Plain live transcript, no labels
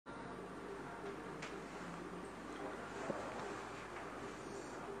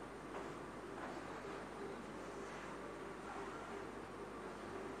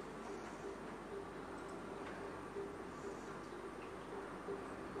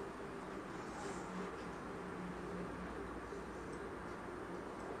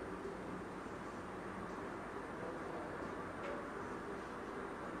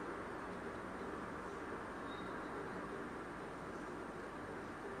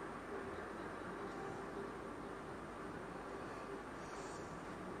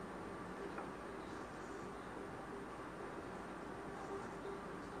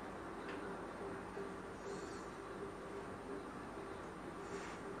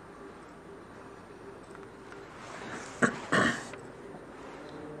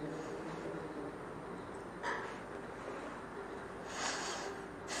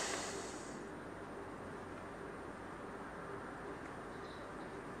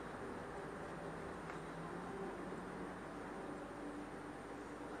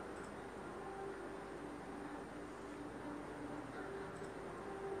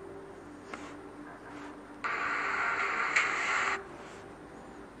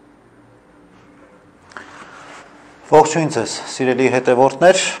Ողջույն ձեզ, սիրելի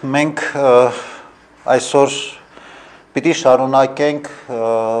հետևորդներ, մենք այսօր պիտի շարունակենք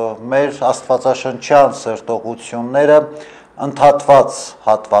մեր աստվածաշնչյան սերտողությունները ընդհատված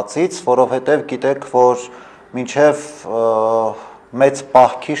հատվածից, որովհետև գիտեք, որ մինչև մեծ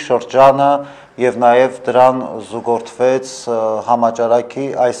պահքի շրջանը և նաև դրան զուգորդվեց համաճարակի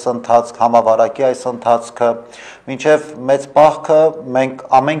այս ընթացք, համավարակի այս ընթացքը, մինչև մեծ պահքը մենք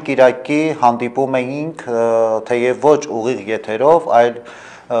ամեն կիրակի հանդիպում էինք, թեև ոչ ուղիղ եթերով, այլ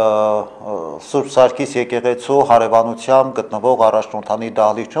Սուրբ Սարգիս եկեղեցու հարևանությամբ գտնվող առաջնորդանի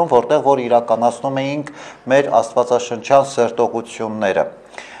դահլիճում, որտեղ որ իրականացնում էինք մեր աստվածաշնչյան սերտողությունները։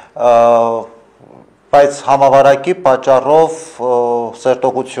 Բայց համավարակի պատճառով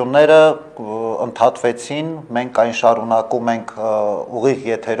սերտողությունները ընդհատվեցին, մենք այն շարունակում ենք ուղիղ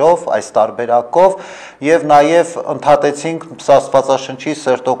եթերով, այս տարբերակով և նաև ընդհատեցինք աստվածաշնչի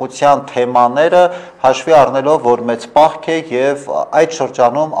սերտողության թեմաները հաշվի առնելով, որ մեծ պահք է և այդ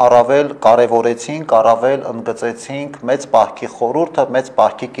շրջանում առավել կարևորեցինք, առավել ընդգծեցինք մեծ պահքի խորհուրդը, մեծ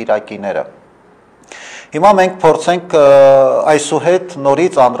պահքի կիրակիները։ Հիմա մենք փորձենք այսուհետ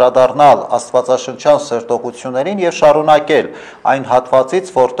նորից անդրադառնալ աստվածաշնչյան սերտողություններին և շարունակել այն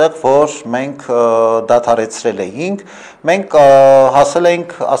հատվածից, որտեղ որ մենք դադարեցրել էինք, մենք հասել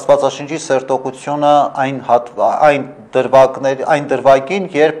ենք աստվածաշնչի սերտողությունը այն դրվագին,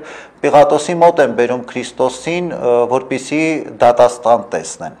 երբ Պիղատոսի մոտ են բերում Քրիստոսին, որպեսզի դատաստան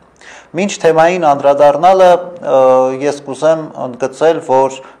տեսնեն։ Մինչ թեմային անդրադառնալը ես կուզեմ ընդգծել,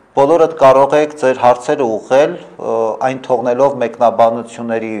 որ բոլորդ կարող եք ձեր հարցերը ուղղել, այն թողնելով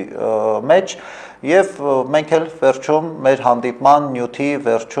մեկնաբանությունների մեջ և մենք էլ վերջում մեր հանդիպման նյութի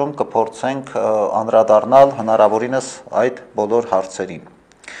վերջում կփորձենք անդրադառնալ հնարավորինս այդ բոլոր հարցերին։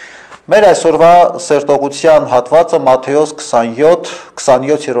 Մեր այսօրվա սերտողության հատվածը Մատթեոս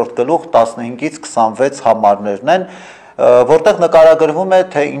 27-րդ գլուխ 15-ից 26 համարներն են, որտեղ նկարագրվում է,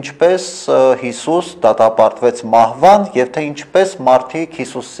 թե ինչպես Հիսուս դատապարտվեց մահվան և թե ինչպես մարդիկ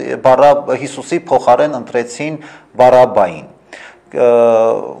Հիսուսի փոխարեն ընտրեցին Բարաբբային։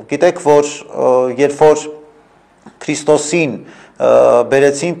 Գիտեք, որ երբ որ Քրիստոսին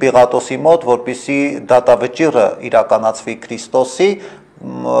բերեցին Պիղատոսի մոտ, որպեսզի դատավճիռը իրականացվի Քրիստոսի,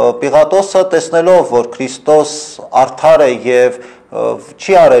 Պիղատոսը տեսնելով, որ Քրիստոս արդար է և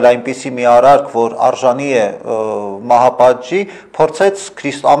չի արել այնպիսի մի արարք, որ արժանի է մահապատժի, փորձեց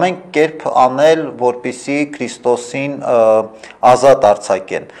ամեն կերպ անել, որպեսզի Քրիստոսին ազատ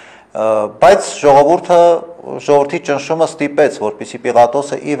արձակեն։ Բայց ժողովրդի ճնշումը ստիպեց, որպեսզի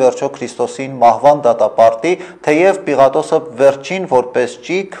Պիղատոսը ի վերջո Քրիստոսին մահվան դատապարտի, թեև Պիղատոսը վերջին որպես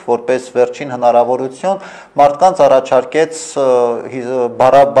ճիգ, որպես վերջին հնարավորություն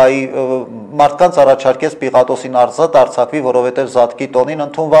մարդկանց առաջարկեց Պիղատոսին ազատ արձակվի, որովհետև զատկի տոնին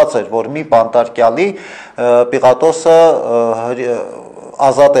ընդունված էր, որ մի բանտարկյալի Պիղատոսը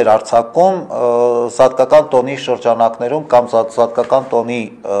ազատ էր արձակում զատկական տոնի շրջանակներում կամ զատկական տոնի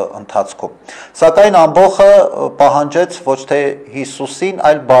ընթացքում։ Սակայն ամբոխը պահանջեց ոչ թե Հիսուսին,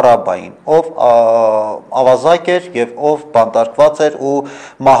 այլ Բարաբբային, ով ավազակ էր և ով բանտարկված էր ու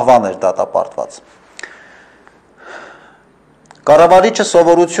մահվան էր դատապարտված։ Կառավարիչը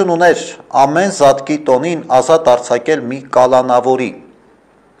սովորություն ուներ ամեն զատկի տոնին ազատ արձակել մի կալանավորի,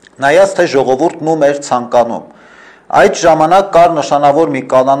 նայած թե ժողովուրդն ում էր ցանկանում։ Այդ ժամանակ կար նշանավոր մի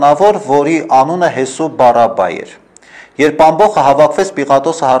կալանավոր, որի անունը Հեսու Բարաբբա էր։ Երբ ամբոխը հավաքվեց,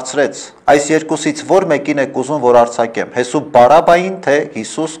 Պիղատոսը հարցրեց. այս երկուսից ո՞ր մեկին եք ուզում, որ արձակեմ, Հեսու Բարաբբային,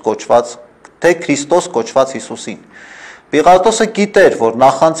 թե Քրիստոս կոչված Հիսուսին։ Պիղատոսը գիտեր, որ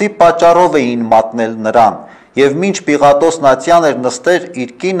նախանձի պատճառով էին մատնել նրան, և մինչ Պիղատոսն ատյան էր նստեր,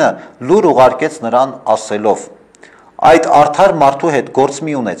 իր կինը լուր ուղարկեց նրան ասելով. այդ արդար մարդու հետ գործ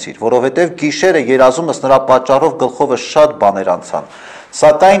մի ունեցիր, որովհետև գիշերը երազումս նրա պատճառով գլխովս շատ բաներ անցան։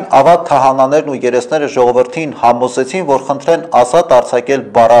 Սակայն ավագ քահանաներն ու երեցները ժողովրդին համոզեցին, որ խնդրեն ազատ արձակել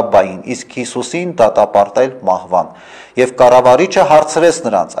Բարաբբային, իսկ Հիսուսին դատապարտել մահվան։ Եվ կառավարիչը հարցրեց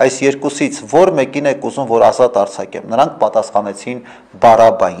նրանց. այս երկուսից ո՞ր մեկին եք ուզում, որ ազատ արձակեմ։ Նրանք պատասխանեցին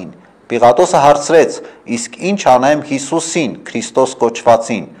Բարաբբային։ Պիղատոսը հարցրեց. իսկ ինչ անեմ Հիսուսին, Քրիստոս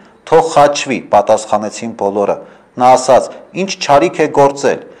կոչվածին։ Թող խաչվի, պատասխանեցին բոլորը։ Նա ասաց. ինչ չարիք է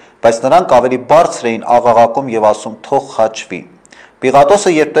գործել, բայց նրանք ավելի բարձր էին աղաղակում և ասում. թող խաչվի։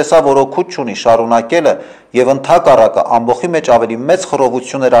 Պիղատոսը երբ տեսավ, որ օգուտ չունի շարունակելը և ընդհակառակը ամբոխի մեջ ավելի մեծ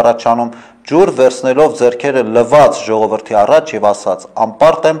խռովություն էր առաջանում, ջուր վերցնելով ձեռքերը լվաց ժողովրդի առաջ և ասաց.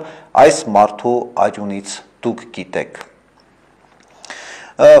 անպարտ եմ այս մարդու արյունից դուք գիտեք։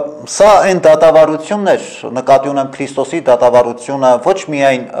 Սա այն դատավարությունն էր, նկատի ունեմ Քրիստոսի դատավարությունը ոչ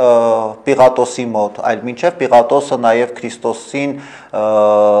միայն Պիղատոսի մոտ, այլ մինչև Պիղատոսը նաև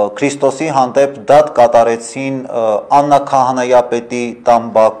Քրիստոսի հանդեպ դատ կատարեցին Աննա քահանայապետի տան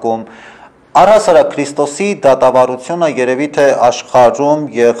բակում։ Առհասարակ Քրիստոսի դատավարությունը երևի թե աշխարհում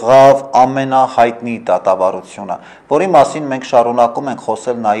եղավ ամենահայտնի դատավարությունը, որի մասին մենք շարունակում ենք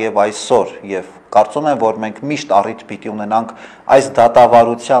խոսել նաև այսօր եւ կարծում եմ, որ մենք միշտ առիթ պիտի ունենանք այս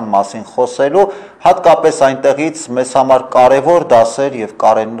դատավարության մասին խոսելու, հատկապես այնտեղից մեզ համար կարևոր դասեր եւ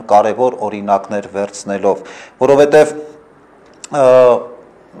կարևոր օրինակներ վերցնելով, որովհետեւ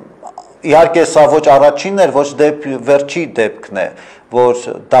իհարկե սա ոչ առաջինն էր, ոչ վերջի դեպքն է, որ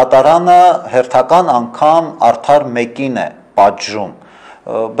դատարանը հերթական անգամ արդար մեկին է պատժում։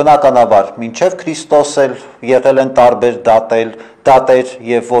 Բնականաբար, մինչև Քրիստոս էլ եղել են տարբեր դատեր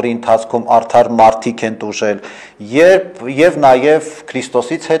եւ որի ընթացքում արդար մարդիկ են տուժել, եւ նաեւ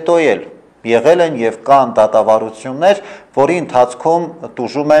Քրիստոսից հետո էլ եղել են եւ կան դատավարություններ, որի ընթացքում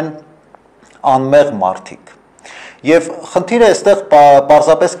տուժում են անմեղ մարդիկ։ Եվ խնդիրը այստեղ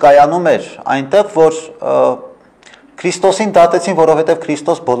պարզապես կայանում էր այնտեղ, որ Քրիստոսին դատեցին, որովհետև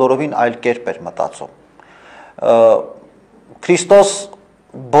Քրիստոս բոլորովին այլ կերպ էր մտածում։ Քրիստոս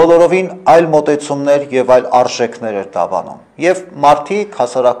բոլորովին այլ մոտեցումներ եւ այլ արժեքներ էր դավանում։ Եվ մարդիկ,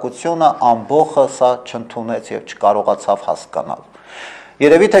 հասարակությունը ամբողջը սա չընդունեց եւ չկարողացավ հասկանալ։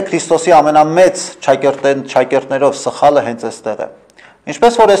 Երևի թե Քրիստոսի ամենամեծ ճակերտներով սխալը հենց այստեղ է։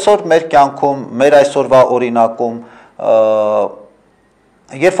 Ինչպես որ այսօր մեր կյանքում, մեր այսօրվա օրինակում,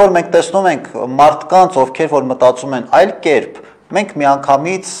 երբ որ մենք տեսնում ենք մարդկանց, ովքեր որ մտածում են այլ կերպ, մենք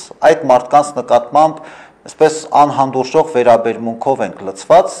միանգամից այդ մարդկանց նկատմամբ այսպես անհանդուրժող վերաբերմունքով ենք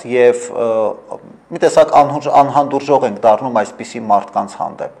լցված եւ մի տեսակ անհանդուրժող ենք դառնում այսպիսի մարդկանց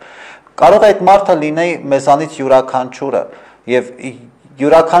հանդեպ։ Կարող է այդ մարդը լինի մեզանից յուրաքանչյուրը եւ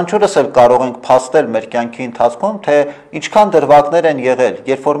յուրաքանչյուրս էլ կարող ենք փաստել մեր կյանքի ընթացքում, թե ինչքան դրվագներ են եղել,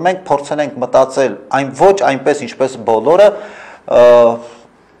 երբ որ մենք փորձել ենք մտածել ոչ այնպես ինչպես բոլորը,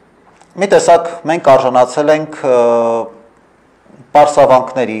 մի տեսակ մենք արժանացել ենք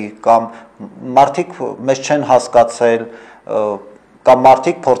պարսավանքների կամ մարդիկ մեզ չեն հասկացել կամ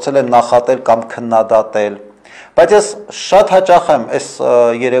մարդիկ փորձել են նախատել կամ քննադատել, բայց ես շատ հաճախ եմ այս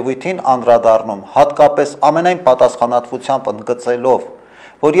երևույթին անդրադառնում, հատկապես ամենայն պատասխանատվությամբ ընդգծելով,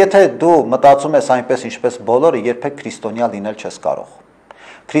 որ եթե դու մտածում ես այնպես ինչպես բոլորը, երբեք քրիստոնյա լինել չես կարող։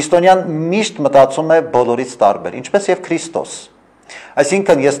 Քրիստոնյան միշտ մտածում է բոլորից տարբեր, ինչպես եւ Քրիստոս։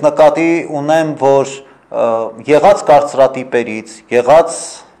 Այսինքն ես նկատի ունեմ, որ եղած կարծրատիպերից, եղած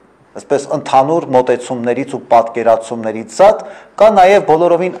այսպես ընդհանուր մոտեցումներից ու պատկերացումներից զատ կա նաև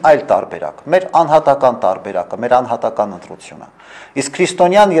բոլորովին այլ տարբերակ, մեր անհատական տարբերակը, մեր անհատական ընտրությունը։ Իսկ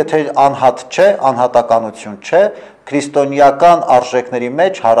քրիստոնյան եթե անհատ չէ, անհատականություն չէ, քրիստոնեական արժեքների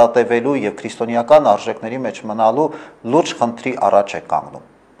մեջ հարատևելու եւ քրիստոնեական արժեքների մեջ մնալու լուրջ խնդրի առաջ է կանգնում։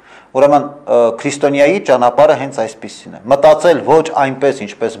 Ուրեմն քրիստոնյայի ճանապարհը հենց այսպիսին է։ Մտածել ոչ այնպես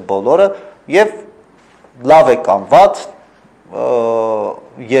ինչպես բոլորը եւ լավ է կամ վատ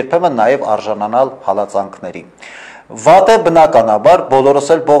երբեմն նաև արժանանալ հալածանքների։ Վատ է բնականաբար, բոլորս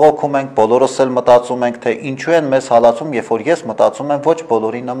էլ բողոքում ենք, բոլորս էլ մտածում ենք, թե ինչու են մեզ հալածում, երբ որ ես մտածում եմ ոչ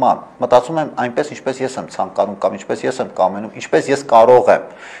բոլորի նման, մտածում եմ այնպես, ինչպես ես եմ ցանկանում կամ ինչպես ես եմ կամենում, ինչպես ես կարող եմ,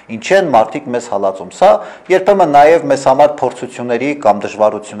 ինչի են մարդիկ մեզ հալածում։ Սա երբեմն նաև մեզ համար փորձությունների կամ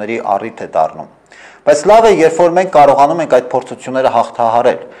դժվարությունների առիթ է դառնում։ Բայց լավ է, երբ որ մենք կարողանում ենք այդ փորձությունները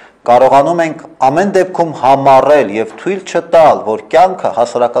հաղթահարել, կարողանում ենք ամեն դեպքում համառել եւ թույլ չտալ, որ կյանքը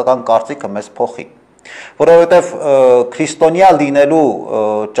հասարակական կարծիքը մեզ փոխի։ Որովհետեւ քրիստոնյա լինելու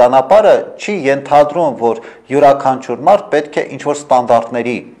ճանապարհը չի ենթադրում, որ յուրաքանչյուր մարդ պետք է ինչ-որ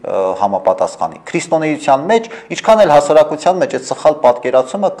ստանդարտների համապատասխանի։ Քրիստոնեության մեջ, ինչքան էլ հասարակության մեջ այդ սխալ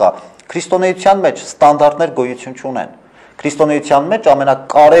պատկերացումը կա, քրիստոնեության մեջ ստանդարտներ գոյություն չունեն։ Քրիստոնեության մեջ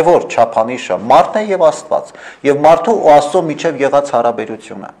ամենակարևոր չափանիշը մարդն է եւ Աստված, եւ մարդու ու Աստծո միջև եղած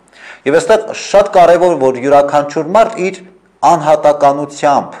հարաբերությունը։ Եվ այստեղ շատ կարևոր, որ յուրաքանչյուր մարդ իր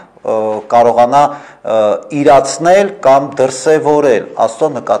անհատականությամբ կարողանա իրացնել կամ դրսևորել Աստծո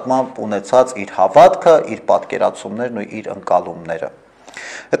նկատմամբ ունեցած իր հավատքը, իր պատկերացումներն ու իր ընկալումները։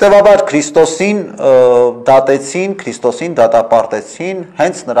 Հետևաբար Քրիստոսին դատեցին, Քրիստոսին դատապարտեցին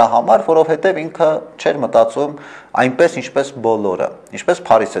հենց նրա համար, որովհետև ինքը չէր մտածում այնպես ինչպես բոլորը, ինչպես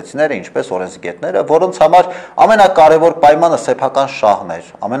փարիսեցիները, ինչպես օրենսգետները, որոնց համար ամենակարևոր պայմանը սեփական շահն էր,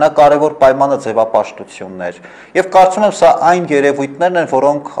 ամենակարևոր պայմանը ձևապաշտությունն էր, եւ կարծում եմ սա այն երևույթներն են,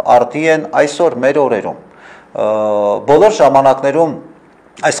 որոնք արդի են այսօր մեր օրերում, բոլոր ժամանակներում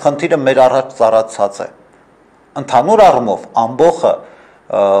այս խնդիրը մեր առաջ ծառացած է, ընդհանուր առումով ամբողջը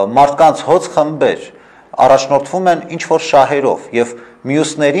մարդկանց հոծ խմբեր առաջնորդվում են ինչ-որ շահերով եւ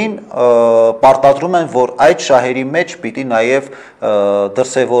մյուսներին պարտադրում են, որ այդ շահերի մեջ պիտի նաև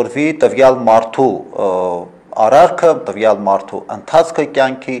դրսևորվի տվյալ մարդու արարքը, տվյալ մարդու ընթացքը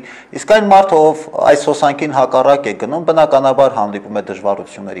կյանքի, իսկ այն մարդը, ով այս հոսանքին հակառակ է գնում, բնականաբար հանդիպում է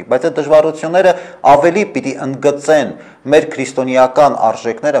դժվարությունների, բայց այդ դժվարությունները ավելի պիտի ընդգծեն մեր քրիստոնեական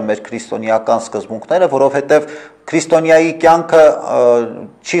արժեքները, մեր քրիստոնեական սկզբունքները, որովհետև քրիստոնյայի կյանքը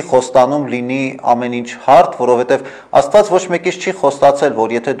չի խոստանում լինի ամեն ինչ հարթ, որովհետև Աստված ոչ մեկից չի խոստացել,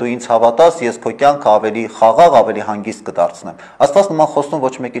 որ եթե դու ինձ հավատաս, ես քո կյանքը ավելի խաղաղ, ավելի հանգիստ կդարձնեմ։ Աստված նման խոստում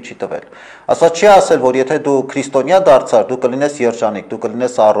ոչ մեկի չի տվել։ Աստված չի ասել, որ եթե դու քրիստոնյա դարձար, դու կլինես երջանիկ, դու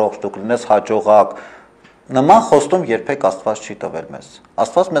կլինես առողջ, դու կլինես հաջողակ։ Նման խոստում երբեք Աստված չի տվել մեզ։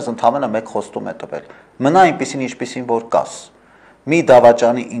 Աստված մեզ ընդհանրապես մեկ խոստում է տվել։ Մնա այնպիսին, ինչպիսին որ կաս։ Մի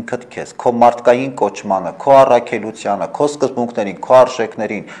դավաճանի ինքդ քեզ, քո մարդկային կոչմանը, քո առաքելությանը, քո սկզբունքներին, քո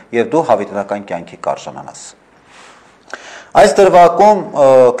արժեքներին, եւ դու հավիտենական կյանքի կարժանանաս։ Այս դրվագում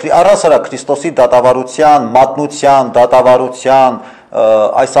առասարակ Քրիստոսի դատավարության, մատնության, դատավարության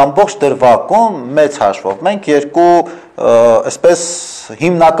այս ամբողջ դրվագում մեծ հաշվով մենք այսպես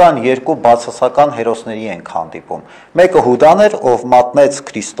հիմնական երկու բացասական հերոսների ենք հանդիպում։ Մեկը Հուդան էր, ով մատնեց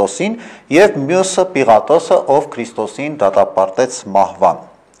Քրիստոսին, եւ մյուսը Պիղատոսը, ով Քրիստոսին դատապարտեց մահվան։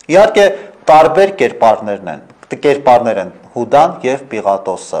 Իհարկե տարբեր կերպարներ են Հուդան եւ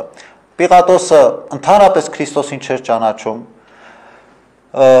Պիղատոսը։ Պիղատոսը ընդհանրապես Քրիստոսին չէր ճանաչում,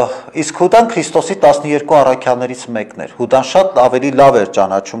 իսկ Հուդան Քրիստոսի 12 առաքյալներից մեկն էր։ Հուդան շատ ավելի լավ էր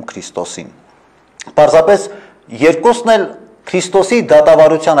ճանաչում Քրիստոսին։ Պարզապես երկուսն էլ Քրիստոսի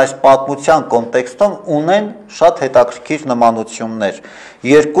դատավարության այս պատմության կոնտեքստում ունեն շատ հետաքրքիր նմանություններ։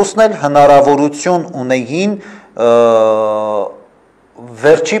 Երկուսն էլ հնարավորություն ունեին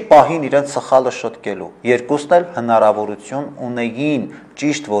վերջի պահին իրենց սխալը շտկելու։ Երկուսն էլ հնարավորություն ունեին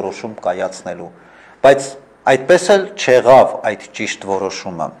ճիշտ որոշում կայացնելու, բայց այդպես էլ չեղավ այդ ճիշտ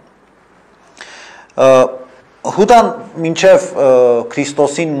որոշումը։ Հուդան մինչև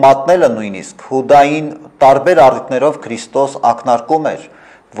Քրիստոսին մատնելը նույնիսկ Հուդային տարբեր առիթներով Քրիստոս ակնարկում էր,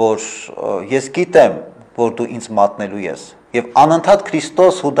 որ ես գիտեմ, որ դու ինձ մատնելու ես, եւ անընդհատ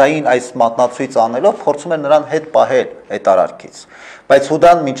Քրիստոս Հուդային այս մատնացույց անելով փորձում էր նրան հետ պահել այդ արարքից, բայց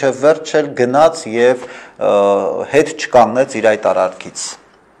Հուդան մինչև վերջ էլ գնաց եւ հետ չկանգնեց իր այդ արարքից։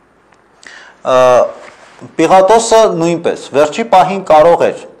 Պիղատոսը նույնպես վերջի պահին կարող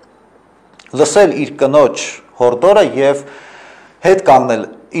էր լսել իր կնոջ հորդորը եւ հետ կանգնել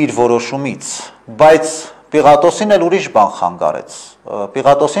իր որոշումից, բայց Պիղատոսին էլ ուրիշ բան խանգարեց։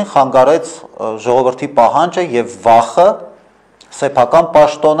 Պիղատոսին խանգարեց ժողովրդի պահանջը եւ վախը սեփական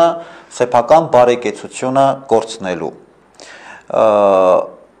պաշտոնը, սեփական բարեկեցությունը կորցնելու։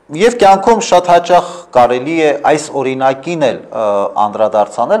 Եվ կյանքում շատ հաճախ կարելի է այս օրինակին էլ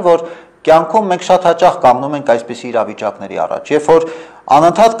անդրադարձանել, որ կյանքում մենք շատ հաճախ կանգնում ենք այսպիսի իրավիճակների առաջ, երբ որ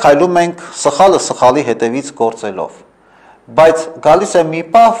անընդհատ քայլում ենք սխալը սխալի հետևից գործելով, բայց գալիս է մի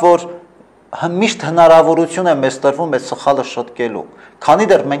պահ, որ միշտ հնարավորություն է մեզ տրվում այդ սխալը շտկելու, քանի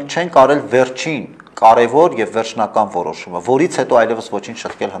դեռ մենք չենք արել վերջին կարևոր եւ վերջնական որոշումը, որից հետո այլևս ոչինչ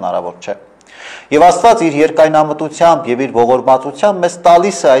շտկել հնարավոր չէ։ Եվ Աստված իր երկայնամտությամբ եւ իր ողորմածությամբ մեզ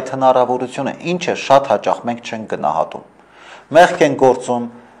տալիս է այդ հնարավորությունը, ինչը շատ հաճախ մենք չենք գնահատում։ Մեղք են գործում,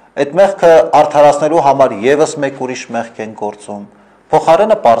 այդ մեղքը արդարացնելու համար եւս մեկ ուրիշ մեղք են գործում։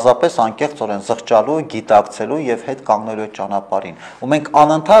 Փոխարենը պարզապես անկեղծորեն զղջալու, գիտակցելու եւ հետ կանգնելու այդ ճանապարհին։ Ու մենք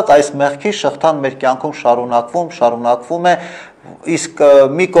անընդհատ այս մեղքի շղթան մեր կյանքում շարունակվում է, իսկ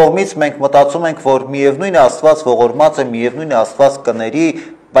մի կողմից մենք մտածում ենք, որ միևնույն է Աստված ողորմած է, միևնույն է Աստված կների,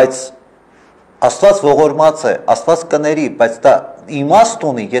 բայց Աստված ողորմած է, Աստված կների, բայց դա իմաստ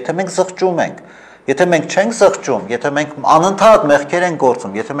ունի, եթե մենք զղջում ենք, եթե մենք չենք զղջում, եթե մենք անընդհատ մեղքեր ենք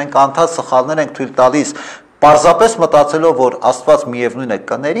գործում, եթե մենք անընդհատ սխալներ ենք թույլ տալիս, պարզապես մտածելով, որ Աստված միևնույն է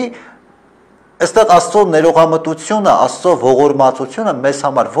կների, այստեղ Աստծո ներողամտությունը, Աստծո ողորմածությունը մեզ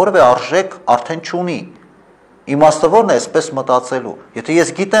համար որևէ արժեք արդեն չունի։ Իմաստը որն է այսպես մտածելու։ Եթե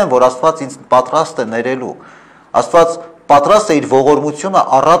ես գիտեմ, որ Աստված ինձ պատրաստ է ներելու, Աստված պատրաստ է իր ողորմությունը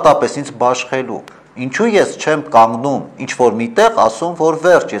առատապես ինձ բաշխելու, ինչու ես չեմ կանգնում ինչ որ միտեղ ասում, որ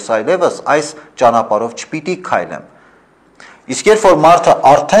վերջ, ես այլևս այս ճանապարհով չպիտի քայլեմ։ Իսկ երբ որ մարդը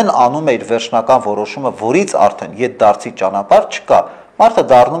արդեն անում է իր վերջնական որոշումը, որից արդեն ետդարձի ճանապարհ չկա, մարդը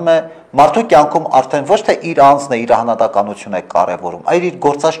դառնում է մարդու կյանքում արդեն ոչ թե իր անձն է, իր հանրատականությունն է կարևորում, այլ իր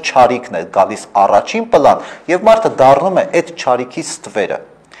գործած չարիքն է գալիս առաջին պլան, եւ մարդը դառնում է այդ չարիքի ստվերը։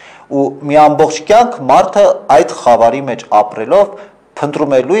 Ու մի ամբողջ կյանք մարդը այդ խավարի մեջ ապրելով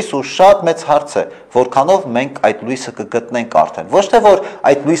փնտրում է լույս ու շատ մեծ հարց է, որքանով մենք այդ լույսը կգտնենք արդեն։ Ոչ թե որ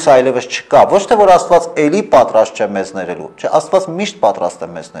այդ լույսը այլևս չկա, ոչ թե որ Աստված էլի պատրաստ չէ մեզ ներելու, չէ, Աստված միշտ պատրաստ է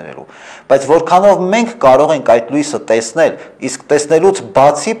մեզ ներելու, բայց որքանով մենք կարող ենք այդ լույսը տեսնել, իսկ տեսնելուց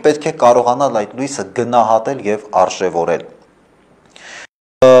բացի պետք է կարողանալ այդ լույսը գնահատել եւ արժևորել։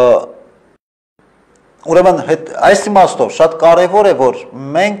 Ուրեմն այս իմաստով շատ կարևոր է, որ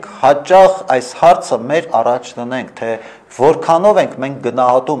մենք հաճախ այս հարցը մեր առաջ դնենք, թե որքանով ենք մենք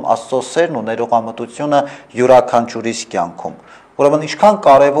գնահատում Աստծո սերն ու ներողամտությունը յուրաքանչյուրիս կյանքում։ Ուրեմն ինչքան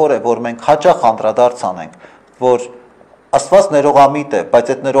կարևոր է, որ մենք հաճախ անդրադարձ անենք, որ Աստված ներողամիտ է,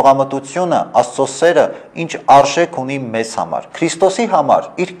 բայց այդ ներողամտությունը, Աստծո սերը ինչ արժեք ունի մեզ համար։ Քրիստոսի համար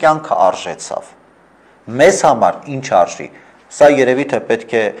իր կյանքը արժեցավ։ Մեզ համար ինչ արժի։ Սա երևի թե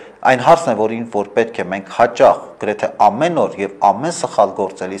պետք է այն հարցն է, որ պետք է մենք հաճախ, գրեթե ամեն օր եւ ամեն սխալ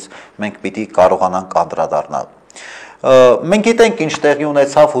գործելիս մենք պիտի կարողանանք անդրադառնալ։ Մենք գիտենք ինչ տեղի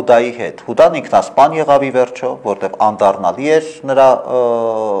ունեցավ Հուդայի հետ։ Հուդան ինքնասպան եղավ ի վերջո, որտեղ անդառնալի էր նրա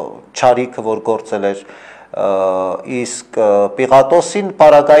չարիքը, որ գործել էր, իսկ Պիղատոսին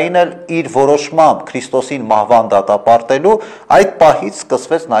պարագային էլ իր որոշմամբ Քրիստոսին մահվան դատապարտելու այդ պահից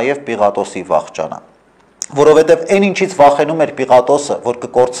սկսվեց նաև Պիղատոսի վախճանը, որովհետև այն ինչից վախենում էր Պիղատոսը, որ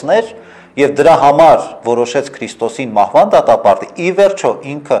կկորցներ եւ դրա համար որոշեց Քրիստոսին մահվան դատապարտի, ի վերջո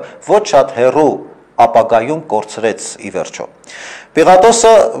ինքը ոչ շատ հեռու ապագայում կորցրեց ի վերջո։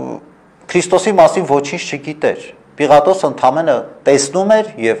 Պիղատոսը Քրիստոսի մասին ոչինչ չգիտեր։ Պիղատոսը ընդամենը տեսնում էր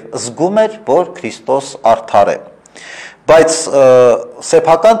եւ զգում էր, որ Քրիստոս արդար է։ Բայց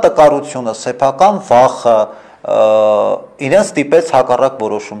սեփական տկարությունը, սեփական վախը իրեն ստիպեց հակառակ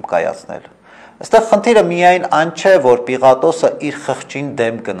որոշում կայացնել։ Այստեղ խնդիրը միայն այն չէ, որ Պիղատոսը իր խղճին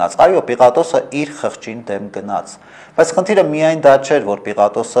դեմ գնաց։ Այո, Պիղատոսը իր խղճին դեմ գնաց։ Բայց խնդիրը միայն դա չէր, որ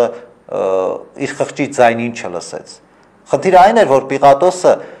Պիղատոսը իր խղճի ձայնին չլսեց։ Խնդիրը այն էր, որ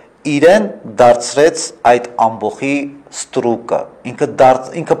Պիղատոսը իրեն դարձրեց այդ ամբողի ստրուկը,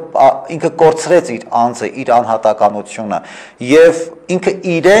 ինքը կորցրեց իր անձը, իր անհատականությունը եւ ինքը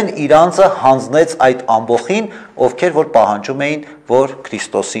իրեն իր անձը հանձնեց այդ ամբողին, ովքեր որ պահանջում էին, որ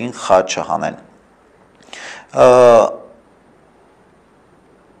Քրիստոսին խաչը հանեն։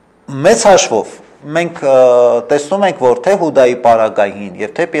 Մեծ հաշվով մենք տեսնում ենք, որ թե Հուդայի պարագային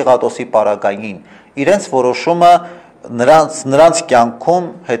եւ թե Պիղատոսի պարագային իրենց որոշումը նրանց կյանքում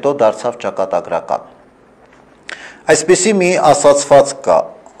հետո դարձավ ճակատագրական։ Այսպիսի մի ասացված կա,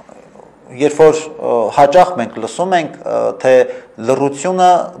 երբ որ հաճախ մենք լսում ենք, թե լռությունը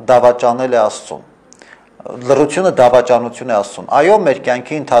դավաճանել է Աստծուն, լռությունը դավաճանություն է Աստծուն։ Այո, մեր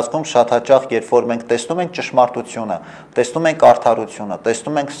կյանքի ընթացքում շատ հաճախ, երբ որ մենք տեսնում ենք ճշմարտությունը, տեսնում ենք արդարությունը,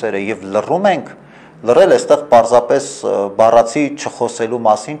 տեսնում ենք սերը եւ լռում ենք, լռել այստեղ պարզապես բառացի չխոսելու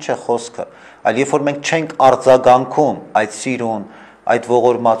մասին չէ խոսքը, այլ երբ որ մենք չենք արձագանքում այդ սիրուն, այդ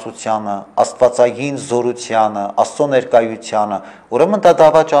ողորմածությանը, աստվածային զորությանը, Աստծո ներկայությանը, ուրեմն դա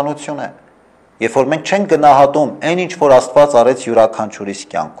դավաճանություն է։ Երբ որ մենք չենք գնահատում այն ինչ որ Աստված արեց յուրաքանչյուրիս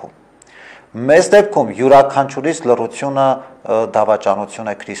կյանքում։ Մեծ դեպքում յուրաքանչյուրիս լռությունը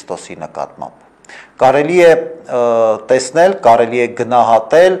դավաճանություն է Քրիստոսի նկատմամբ։ Կարելի է տեսնել, կարելի է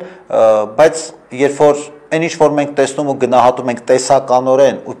գնահատել, բայց երբ որ այն ինչ որ մենք տեսնում ու գնահատում ենք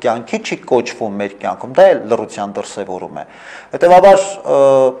տեսականորեն ու կյանքի չի կոչվում մեր կյանքում, դա էլ լռության դրսևորում է։ Հետևաբար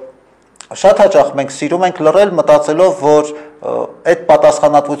շատ հաճախ մենք սիրում ենք լռել մտածելով, որ այդ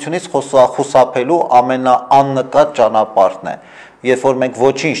պատասխանատվությունից խուսափելու ամենաաննկատ ճանապարհն է։ Երբ որ մենք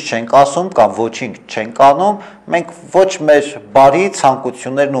ոչինչ չենք ասում կամ ոչինչ չենք անում, մենք ոչ մեր բարի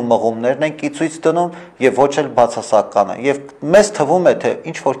ցանկություններն ու մղումներն ենք ի ցույց դնում եւ ոչ էլ բացասականը։ Եվ մեզ թվում է, թե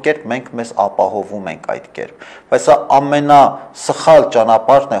ինչ որ կերպ մենք մեզ ապահովում ենք այդ կերպ։ Բայց սա ամենասխալ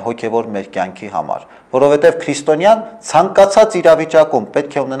ճանապարհն է հոգեվոր մեր կյանքի համար, որովհետեւ քրիստոնյան ցանկացած իրավիճակում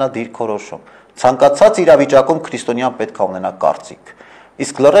պետք է ունենա դիրքորոշում։ Ցանկացած իրավիճակում քրիստոնյան պետք է ունենա կարծիք։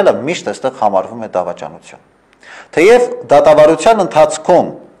 Իսկ լռելը միշտ այստեղ համարվում է դավաճանություն։ Թեև դատավարության ընթացքում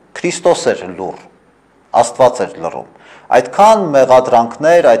Քրիստոս էր լուռ, Աստված էր լռում։ Այդքան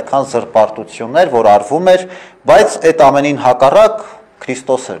մեղադրանքներ, այդքան զրպարտություններ, որ արվում էր, բայց այդ ամենին հակառակ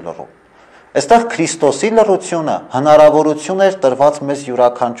Քրիստոս էր լռում։ Այստեղ Քրիստոսի լռությունը հնարավորություն էր տրված մեզ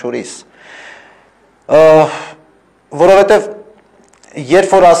յուրաքանչյուրիս։ Որովհետև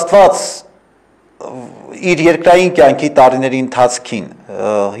երբ որ Աստված իր երկրային կյանքի տարիների ընթացքին,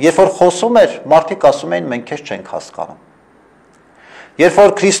 երբ որ խոսում էր, մարդիկ ասում էին, մենք քեզ չենք հասկանում։ Երբ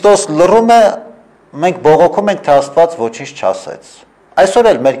որ Քրիստոս լռում է, մենք բողոքում ենք, թե Աստված ոչինչ չասեց։ Այսօր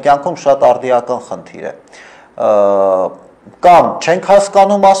էլ մեր կյանքում շատ արդիական խնդիր է։ Կամ չենք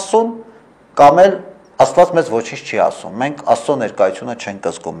հասկանում Աստծուն, կամ էլ Աստված մեզ ոչինչ չի ասում։ Մենք Աստծո ներկայությունը չենք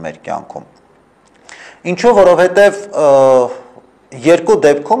զգում մեր կյանքում։ Ինչու, որովհետև երկու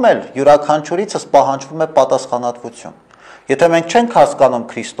դեպքում էլ յուրաքանչյուրիցս պահանջվում է պատասխանատվություն։ Եթե մենք չենք հասկանում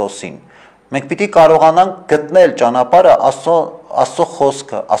Քրիստոսին, մենք պիտի կարողանանք գտնել ճանապարհը Աստծո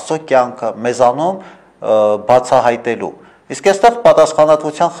խոսքը, Աստծո կյանքը մեզանում բացահայտելու։ Իսկ այստեղ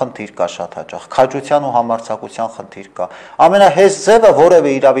պատասխանատվության խնդիր կա շատ հաճախ, քաջության ու համարձակության խնդիր կա։ Ամենահեշտ ձևը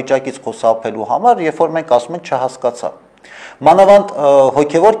որևէ իրավիճակից խուսափելու համար, երբ որ մենք ասում ենք չհասկացա։ Մանավանդ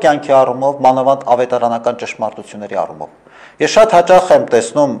հոգևոր կյանքի առումով, մանավանդ ավետարանական ճշմարտությունների առումով։ Ես շատ հաճախ եմ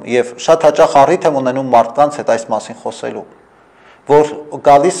տեսնում եւ շատ հաճախ առիթ եմ ունենում մարդկանց հետ այս մասին խոսելու, որ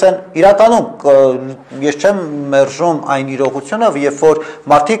գալիս են իրականում ես չեմ մերժում այն իրողությունը, երբ որ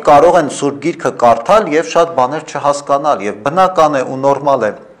մարդիկ կարող են Սուրբ Գիրքը կարդալ եւ շատ բաներ չհասկանալ եւ բնական է ու նորմալ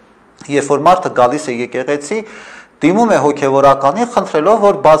է, երբ որ մարդը գալիս է եկեղեցի, դիմում է հոգևորականին խնդրելով,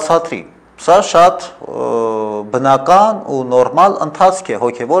 որ բացատրի։ Սա շատ բնական ու նորմալ ընթացք է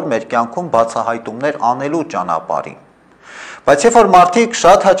հոգևոր մեր կյանքում բացահայտումներ անելու ճանապարհին։ Բայց երբ որ մարդիկ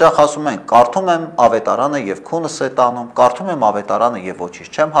շատ հաճախ ասում են, կարդում եմ ավետարանը եւ քունս է տանում, կարդում եմ ավետարանը եւ ոչինչ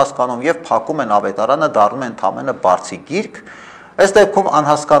չեմ հասկանում եւ փակում են ավետարանը, դառնում են ընդամենը բարձի գիրք, այս դեպքում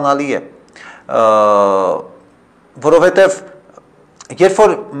անհասկանալի է, որովհետեւ երբ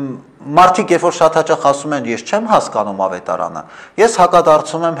որ շատ հաճախ ասում են, ես չեմ հասկանում ավետարանը, ես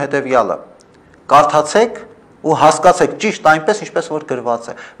հակադարձում եմ հետեւյալը. կարդացեք ու հասկացեք ճիշտ այնպես, ինչպես որ գրված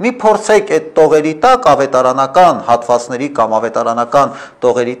է։ Մի փորձեք այդ տողերի տակ ավետարանական հատվածների կամ ավետարանական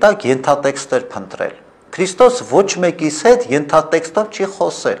տողերի տակ ենթատեքստեր փնտրել։ Քրիստոս ոչ մեկիս հետ ենթատեքստով չի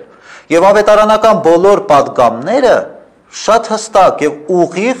խոսել։ Եվ ավետարանական բոլոր պատգամները շատ հստակ եւ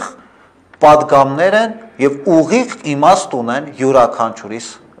ուղիղ պատգամներ են եւ ուղիղ իմաստ ունեն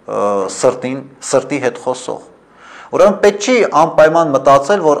յուրաքանչյուրիս սրտի հետ խոսող։ Ուրեմն պետք չի անպայման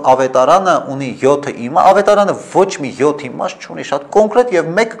մտածել, որ ավետարանը ունի 7 իմաստ, ավետարանը ոչ մի 7 իմաստ չունի, շատ կոնկրետ եւ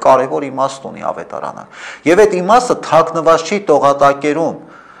մեկ կարեւոր իմաստ ունի ավետարանը։ Եվ այդ իմաստը թաքնված չի տողատակերում։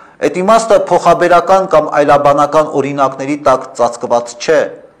 Այդ իմաստը փոխաբերական կամ այլաբանական օրինակների տակ ծածկված չէ։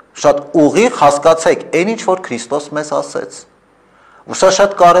 Շատ ուղիղ հասկացեք այն ինչ որ Քրիստոս մեզ ասեց։ Ու սա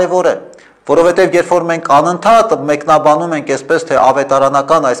շատ կարեւոր է, որովհետև երբ որ մենք անընդհատ մեկնաբանում ենք այսպես թե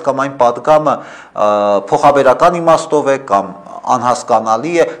ավետարանական այս կամ այն պատգամը փոխաբերական իմաստով է կամ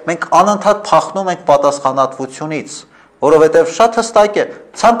անհասկանալի է, մենք անընդհատ փախնում ենք պատասխանատվությունից, որովհետև շատ հստակ է,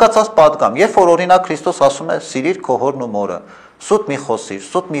 ցանկացած պատգամ, երբ որ օրինակ Քրիստոս ասում է սիրիր քո հորն ու մորը, սուտ մի խոսիր,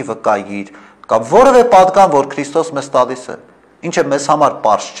 սուտ մի վկայիր, կամ որևէ պատգամ, որ Քրիստոս մեզ տալիս է, ինչը մեզ համար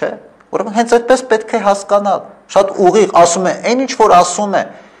պարզ չէ, ուրեմն հենց այդպես պետք է հասկանալ, շատ ուղիղ ասում է, այն ինչ որ ասում է,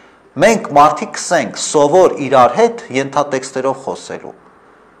 մենք մարդիկ կսենք սովոր իրար հետ ենթատեքստերով խոսելու։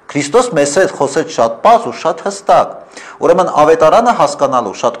 Քրիստոս մեզ հետ խոսեց շատ պարզ ու շատ հստակ։ Ուրեմն ավետարանը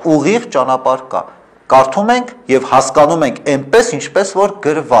հասկանալու շատ ուղիղ ճանապարհ կա։ Կարդում ենք եւ հասկանում ենք այնպես, ինչպես որ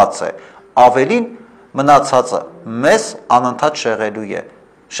գրված է։ Ավելին մնացածը մեզ անընդհատ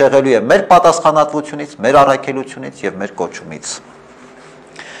շեղելու է մեր պատասխանատվությունից, մեր առաքելությունից եւ մեր կոչումից։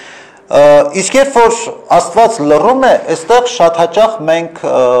 Իսկ երբ որ Աստված լռում է, այստեղ շատ հաճախ մենք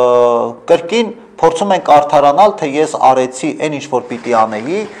կրկին փորձում ենք արդարանալ, թե ես արեցի այն ինչ որ պիտի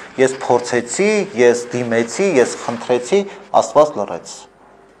անեի, ես փորձեցի, ես դիմեցի, ես խնդրեցի, Աստված լռեց։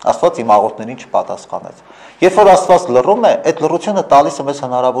 Աստված իմ աղոթներին չպատասխանեց։ Երբ որ Աստված լռում է, այդ լռությունը տալիս է մեզ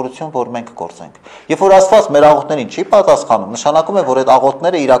հնարավորություն, որ մենք գործենք։ Երբ որ Աստված մեր աղոթներին չի պատասխանում, նշանակում է, որ այդ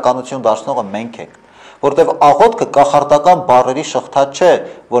աղոթները իրականություն դարձնողը մենք ենք։ Որտեվ աղոթքը կախարդական բառերի շղթա չէ,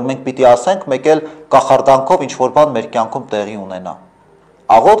 որ մենք պիտի ասենք, մեկ էլ կախարդանքով ինչ որ բան մեր կյանքում տեղի ունենա։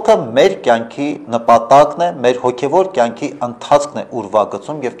 Աղոթքը մեր կյանքի նպատակն է, մեր հոգևոր կյանքի ընթացքն է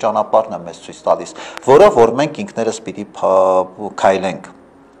ուրվագծում եւ ճանապարհն է մեզ ցույց տալիս, որով որ մենք ինքներս պիտի քայլենք։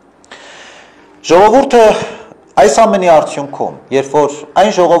 Ժողովուրդը այս ամենի արդյունքում, երբ որ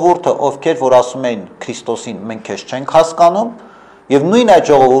այն ժողովուրդը, ովքեր որ ասում էին Քրիստոսին մենք քեզ չենք հասկանում, եւ նույն այդ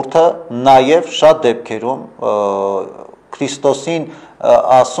ժողովուրդը նաեւ շատ դեպքերում Քրիստոսին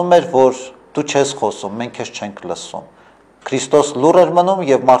ասում էր, որ դու չես խոսում, մենք քեզ չենք լսում։ Քրիստոս լուռ էր մնում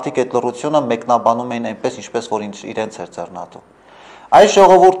եւ մարդիկ այդ լռությունը մեկնաբանում էին այնպես, ինչպես որ իրենց էր ձեռնատու։ Այս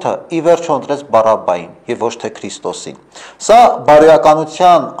ժողովուրդը ի վերջո ընտրեց Բարաբբային եւ ոչ թե Քրիստոսին։ Սա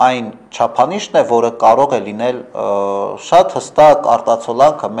բարոյականության այն չափանիշն է, որը կարող է լինել շատ հստակ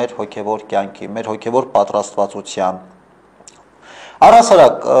արտացոլանքը մեր հոգևոր կյանքի, մեր հոգևոր պատրաստվածության։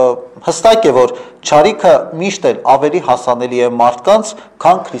 Առհասարակ հստակ է, որ չարիքը միշտ էլ ավելի հասանելի է մարդկանց,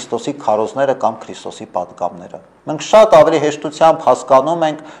 քան Քրիստոսի քարոզները կամ Քրիստոսի պատգամները։ Մենք շատ ավելի հեշտությամբ հասկանում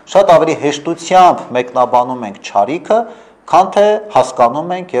ենք, շատ ավելի հեշտությամբ մեկնաբանում ենք չարիքը, քան թե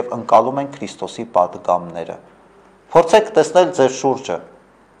հասկանում ենք եւ ընկալում ենք Քրիստոսի պատգամները։ Փորձեք տեսնել ձեր շուրջը,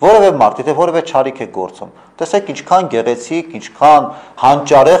 Որևէ մարդ, եթե որևէ չարիք է գործում, տեսեք ինչքան գեղեցիկ, ինչքան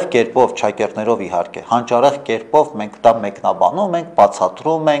հանճարեղ կերպով, չակերտներով իհարկե, հանճարեղ կերպով մենք դա մեկնաբանում ենք,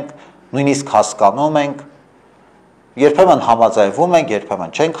 բացատրում ենք, նույնիսկ հասկանում ենք, երբեմն համաձայնվում ենք,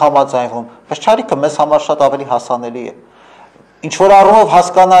 երբեմն չենք համաձայնվում, բայց չարիքը մեզ համար շատ ավելի հասանելի է։ Ինչ որ առումով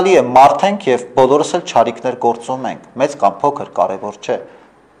հասկանալի է, մարդ ենք եւ բոլորս էլ չարիքներ գործում ենք, մեծ կամ փոքր, կարևոր չէ։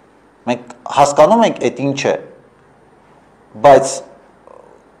 Մենք հասկանում ենք այդ ինչ է, բայց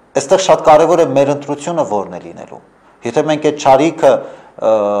այստեղ շատ կարևոր է մեր ընտրությունը որն է լինելու։ Եթե մենք այդ չարիքը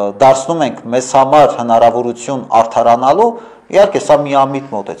դարձնում ենք մեզ համար հնարավորություն արդարանալու, իհարկե սա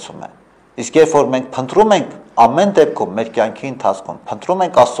միամիտ մոտեցում է։ Իսկ երբ որ մենք փնտրում ենք ամեն դեպքում մեր կյանքի ընթացքում, փնտրում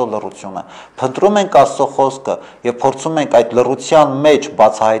ենք Աստծո լռությունը, փնտրում ենք Աստծո խոսքը եւ փորձում ենք այդ լռության մեջ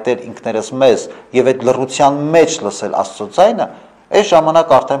բացահայտել ինքներս մեզ եւ այդ լռության մեջ լսել Աստծո ձայնը, այս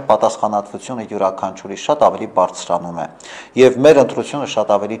ժամանակ արդեն պատասխանատվությունը յուրաքանչյուրի շատ ավելի բարձրանում է եւ մեր ընտրությունը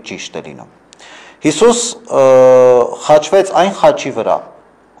շատ ավելի ճիշտ է լինում։ Հիսուս խաչվեց այն խաչի վրա,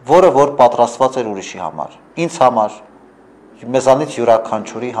 որը որ պատրաստված էր ուրիշի համար, ինձ համար, մեզանից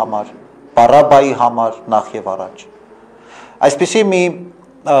յուրաքանչյուրի համար, Բարաբբայի համար նախ եւ առաջ։ Այսպիսի մի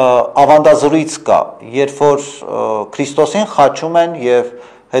ավանդազրույց կա, երբ որ Քրիստոսին խաչում են եւ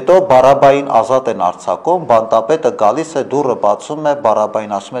հետո Բարաբբային ազատ են արձակում, բանտապետը գալիս է, դուռը բացում է,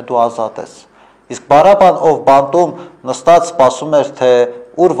 Բարաբբային ասում է դու ազատ ես։ Իսկ Բարաբբան, ով բանտում նստած սպասում էր, թե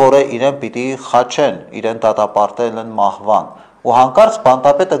ուր որ է իրեն պիտի խաչեն, իրեն դատապարտել են մահվան, ու հանկարծ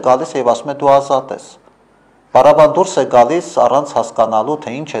բանտապետը գալիս է եւ ասում է դու ազատ ես։ Բարաբբան դուրս է գալիս առանց հասկանալու,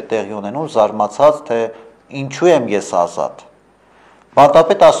 թե ինչ է տեղի ունենում, զարմացած, թե ինչու եմ ես ազատ։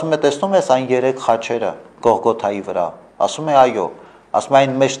 Բանտապետը ասում է, տեսնում ես այն 3 խաչերը Գողգոթայի վրա, ասում է այո, ասում է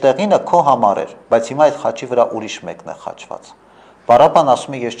այն մեջտեղինը քո համար էր, բայց հիմա այդ խաչի վրա ուրիշ մեկն է խաչված։ Բարաբբան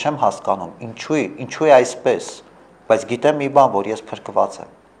ասում է, ես չեմ հասկանում, ինչու է այսպես, բայց գիտեմ մի բան, որ ես փրկված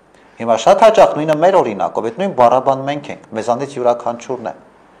եմ։ Հիմա շատ հաճախ նույնը մեր օրինակով, այդ նույն Բարաբբան մենք ենք, մեզանից յուրաքանչյուրն է։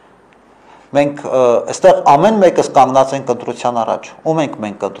 Մենք այստեղ ամեն մեկս կանգնած ենք ընտրության առաջ, ում ենք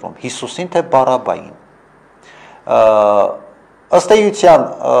մենք ընտրում, Հիսուսին թե Բարաբբային։ Ըստ էության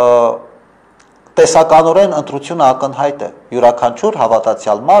տեսականորեն ընտրությունը ակնհայտ է, յուրաքանչյուր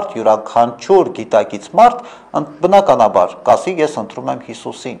հավատացյալ մարդ, յուրաքանչյուր գիտակից մարդ բնականաբար կասի ես ընտրում եմ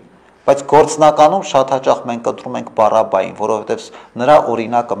Հիսուսին, բայց գործնականում շատ հաճախ մենք ընտրում ենք Բարաբբային, որովհետև նրա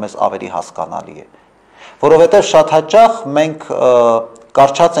օրինակը մեզ ավելի հասկանալի է, որովհետև շատ հաճախ մենք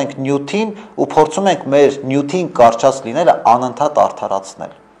կարճած ենք նյութին ու փորձում ենք մեր նյութին կարճած լինելը անընդհատ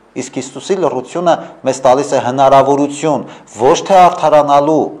արդարացնել։ Իսկ Հիսուսի լռությունը մեզ տալիս է հնարավորություն ոչ թե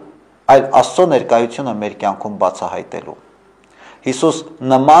արդարանալու, այլ Աստծո ներկայությունը մեր կյանքում բացահայտելու։ Հիսուս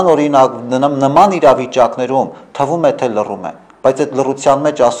նման իրավիճակներում թվում է թե լռում է, բայց այդ լռության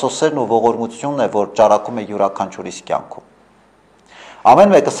մեջ Աստծո սերն ու ողորմությունն է, որ ճարակում է յուրաքանչյուրիս կյանքում։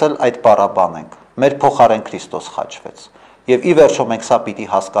 Ամեն մեկս էլ այդ Բարաբբան ենք, մեր փոխարեն Քրիստոս խաչվեց։ Եվ ի վերջո մենք սա պիտի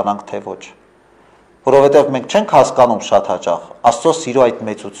հասկանանք թե ոչ, որովհետև մենք չենք հասկանում շատ հաճախ Աստծո սիրո այդ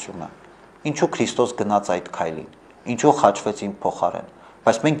մեծությունը, ինչու Քրիստոս գնաց այդ քայլին, ինչու խաչվեց իմ փոխարեն,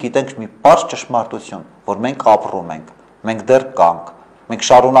 բայց մենք գիտենք մի պարզ ճշմարտություն, որ մենք ապրում ենք, մենք դեռ կանք, մենք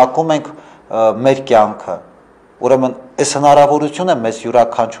շարունակում ենք մեր կյանքը, ուրեմն այս հնարավորությունը մեզ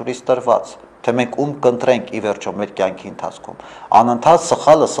յուրաքանչյուրից տրված, թե մենք ում կընտրենք ի վերջո մեր կյանքի ընթացքում, անընդհատ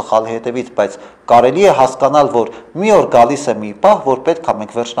սխալը սխալի հետևից, բայց կարելի է հասկանալ, որ մի օր գալիս է մի պահ, որ պետք է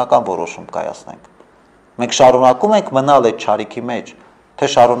մենք վերջնական որոշում կայացնենք։ Մենք շարունակում ենք մնալ այդ չարիքի մեջ, թե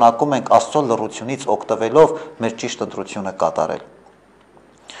շարունակում ենք Աստծո լռությունից օգտվելով մեր ճիշտ ընտրությունը կատարել։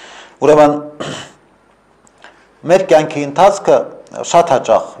 Ուրեմն մեր կյանքի ընթացքը շատ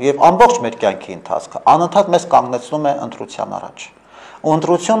հաճախ եւ ամբողջ մեր կյանքի ընթացքը անընդհատ մեզ կանգնեցնում է ընտրության առաջ։ Ու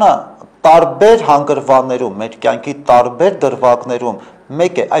ընտրությունը տարբեր հանգրվաններում, մեր կյանքի տարբեր դրվագներում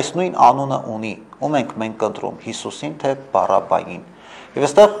մեկ է, այս նույն անունը ունի, ում ենք մենք ընտրում, Հիսուսին թե Բարաբբային։ Եվ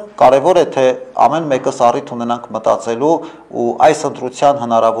այստեղ կարևոր է, թե ամեն մեկս առիթ ունենանք մտածելու ու այս ընտրության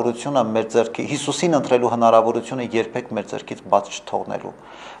հնարավորությունը մեր ձեռքի, Հիսուսին ընտրելու հնարավորությունը երբեք մեր ձեռքից բաց չթողնելու,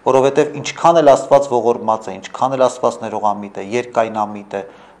 որովհետև ինչքան էլ Աստված ողորմած է, ինչքան էլ Աստված ներողամիտ է, երկայնամիտ է,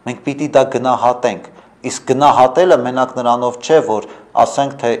 մենք պիտի դա գնահատենք, իսկ գնահատելը մենակ նրանով չէ, որ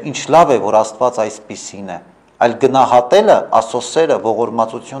ասենք, թե ինչ լավ է, որ Աստված այսպիսին է, այլ գնահատելը Աստծո սերը,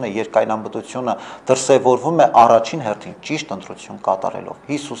 ողորմածությունը, երկայնամտությունը դրսևորվում է առաջին հերթին ճիշտ ընտրություն կատարելով,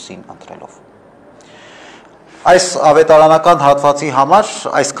 Հիսուսին ընտրելով։ Այս ավետարանական հատվածի համար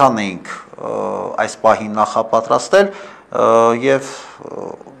այսքան էինք այս պահին նախապատրաստել եւ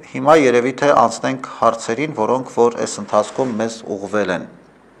հիմա երևի թե անցնենք հարցերին, որոնք որ այս ընթացքում մեզ ուղղվել են։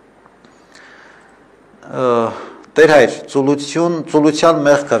 Տեր հայր, ծուլության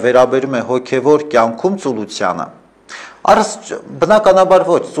մեղքը վերաբերում է հոգևոր կյանքում ծուլությանը, Բնականաբար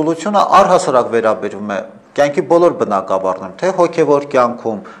ոչ, ծուլությունը առհասարակ վերաբերում է կյանքի բոլոր բնակավարներում, թե հոգևոր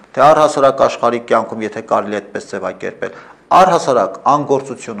կյանքում, թե առհասարակ աշխարհիկ կյանքում, եթե կարելի է այդպես ձևակերպել, առհասարակ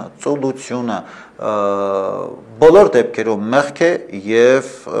անգործությունը, ծուլությունը բոլոր դեպքերում մեղք է եւ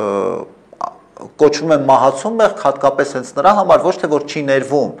կոչվում է մահացու մեղք, հատկապես հենց նրա համար, ոչ թե որ չի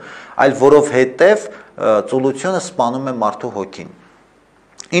ներվում, այլ որովհետեւ ծուլությունը սպանում է մարդու հոգին։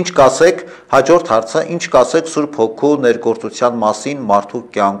 Ինչ կասեք, հաջորդ հարցը, ինչ կասեք Սուրբ Հոգու ներգործության մասին մարդու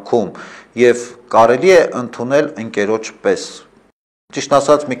կյանքում եւ կարելի է ընդունել ընկերոջ պես։ Ճիշտ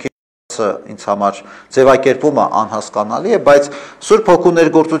ասած, մի քիչ ինձ համար ձևակերպումը անհասկանալի է, բայց Սուրբ Հոգու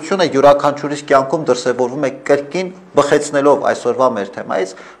ներգործությունը յուրաքանչյուրիս կյանքում դրսևորվում է կրկին բխեցնելով այսօրվա մեր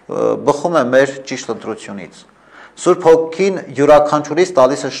թեմայից, բխում է մեր ճիշտ ընտրությունից։ Սուրբ Հոգին յուրաքանչյուրիս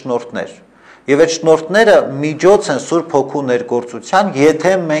տալիս է շնորհներ։ Եվ այդ շնորհները միջոց են Սուրբ Հոգու ներգործության,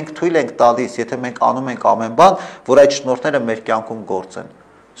 եթե մենք թույլ ենք տալիս, եթե մենք անում ենք ամեն բան, որ այդ շնորհները մեր կյանքում գործեն։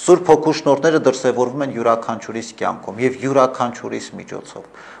 Սուրբ Հոգու շնորհները դրսևորվում են յուրաքանչյուրիս կյանքում եւ յուրաքանչյուրիս միջոցով։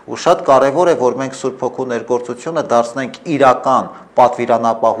 Ու շատ կարեւոր է, որ մենք Սուրբ Հոգու ներգործությունը դարձնենք իրական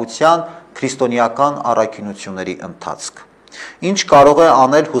պատվիրանապահության քրիստոնեական առաքինությունների ընթացք։ Ինչ կարող է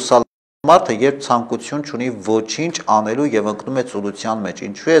անել հուսալ Մարդը երբ ցանկություն չունի ոչինչ անելու եւ ընկնում է ծուլության մեջ,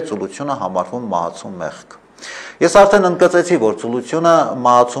 ինչու է ծուլությունը համարվում մահացու մեղք։ Ես արդեն ընդգծեցի, որ ծուլությունը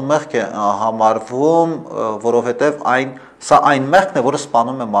մահացու մեղք է համարվում, որովհետեւ սա այն մեղքն է, որը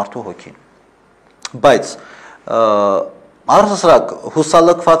սպանում է մարդու հոգին։ Բայց առհասարակ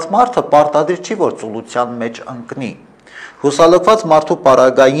հուսալքված մարդը պարտադիր չի, որ ծուլության մեջ ընկնի։ Հուսալքված մարդու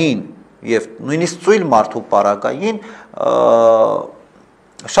պարագային եւ նույնիսկ ծույլ մարդու պարագային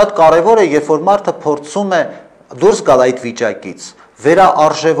շատ կարևոր է, երբ որ մարդը փորձում է դուրս գալ այդ վիճակից,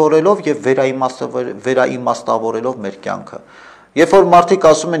 վերաարժևորելով եւ վերաիմաստավորելով մեր կյանքը։ Երբ որ մարդիկ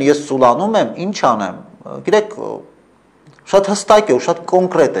ասում են ես ծուլանում եմ, ինչ անեմ, գիտեք, շատ հստակ է ու շատ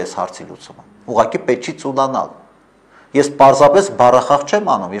կոնկրետ է այս հարցի լուծումը։ Ուղղակի պետք չի ծուլանալ։ Ես պարզապես բառախաղ չեմ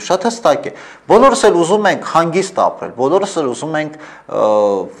անում, եւ շատ հստակ է։ Բոլորս էլ ուզում ենք հանգիստ ապրել, բոլորս էլ ուզում ենք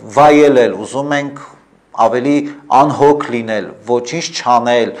վայելել, ուզում ենք ավելի անհոգ լինել, ոչինչ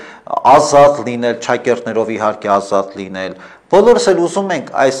չանել, ազատ լինել, ճակերտներով իհարկե ազատ լինել։ Բոլորս էլ ուզում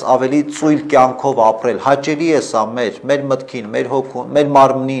ենք այս ավելի ծույլ կյանքով ապրել, հաճելի է սա մեր մտքին, մեր հոգուն, մեր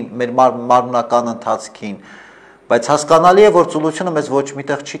մարմնին, մեր մարմնական ընթացքին, բայց հասկանալի է, որ ծուլությունը մեզ ոչ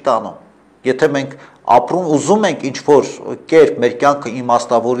միտեղ չի տանում։ Եթե մենք ապրում ուզում ենք ինչ-որ կերպ մեր կյանքը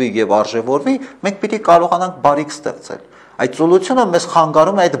իմաստավորվի եւ արժևորվի, մենք պիտի կարողանանք բարիք ստեղծել։ Այդ ծուլությունը մեզ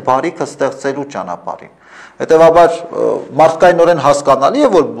խանգարում է այդ բարիքը ստեղծելու ճանապարհին։ Հետևաբար մարդկայնորեն հասկանալի է,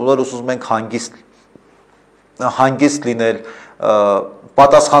 որ բոլորս ուզում ենք հանգիստ լինել,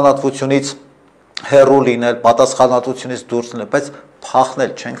 պատասխանատվությունից հեռու լինել, պատասխանատվությունից դուրս լինել, բայց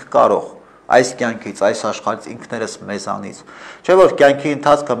փախնել չենք կարող այս կյանքից, այս աշխարհից ինքներս մեզանից։ Չէ՞ որ կյանքի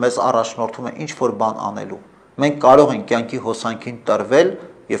ընթացքը մեզ առաջնորդում է ինչ-որ բան անելու։ Մենք կարող ենք կյանքի հոսանքին տրվել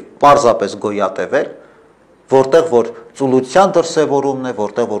եւ պարզապես գոյատևել, որտեղ որ ծուլության դրսևորումն է,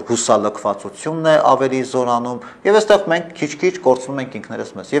 որտեղ որ հուսալքվածությունն է ավելի զորանում, եւ այստեղ մենք քիչ-քիչ կորցնում ենք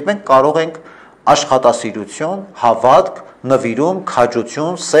ինքներս մեզ։ Եվ մենք կարող ենք աշխատասիրություն, հավատք, նվիրում,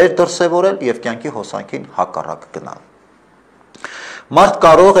 քաջություն, սեր դրսևորել եւ կյանքի հոսանքին հակառակ գնալ։ Մարդ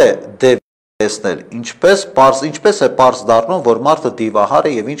կարող է տեսնել, ինչպես է պարզ դառնում, որ մարդը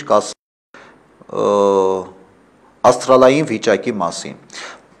դիվահար է եւ ինչ կասի աստրալային վիճակի մասին։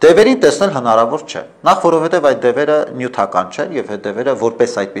 Դևերին տեսնել հնարավոր չէ։ Նախ որովհետեւ այդ դևերը նյութական չեն եւ այդ դևերը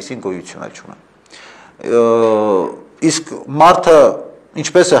որպես այդպեսին գոյություն չունեն։ Իսկ մարդը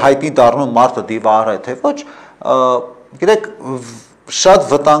ինչպես է հայտնի դառնում մարդը դիվահար է թե ոչ, գիտեք, շատ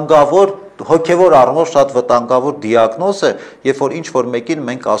վտանգավոր հոգևոր առումով շատ վտանգավոր դիագնոզ է, երբ որ ինչ-որ մեկին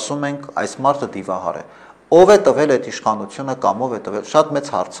մենք ասում ենք այս մարդը դիվահար է։ Ով է տվել այդ իշխանությունը կամ ով է տվել, շատ մեծ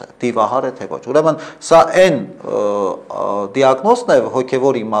հարց է, դիվահար է թե ոչ։ Ուրեմն սա այն դիագնոզն է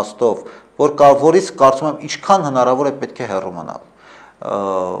հոգևոր իմաստով, որից կարծում եմ ինչքան հնարավոր է պետք է հեռու մնալ։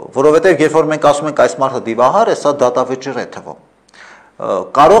 Որովհետև երբ որ մենք ասում ենք այս մարդը դիվահար է, սա դատավճիռ է թվում։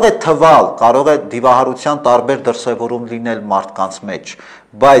 Կարող է թվալ, կարող է դիվահարության տարբեր դրսևորում լինել մարդկանց մեջ,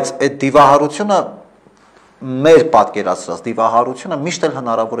 բայց այդ դիվահարությունը մեր պատկերացրած դիվահարությունը միշտ էլ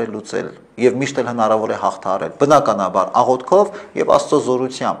հնարավոր է լուծել եւ միշտ էլ հնարավոր է հաղթահարել, բնականաբար աղոթքով եւ Աստծո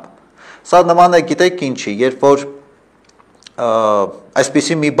զորությամբ։ Սա նման է, գիտեք ինչի, երբ որ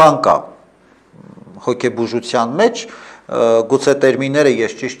այսպիսի մի բան կա հոգեբուժության մեջ, գուցե տերմինները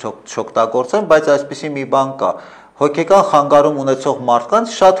ես ճիշտ չօգտագործեմ, բայց այսպիսի մի բան կա, հոգեկան խանգարում ունեցող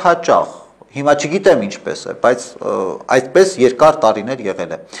մարդկանց շատ հաճախ, հիմա չգիտեմ ինչպես է, բայց այդպես երկար տարիներ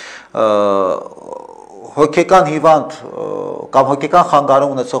եղել է, հոգեկան հիվանդ կամ հոգեկան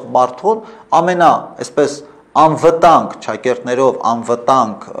խանգարում ունեցող մարդուն այսպես անվտանգ ճակերտներով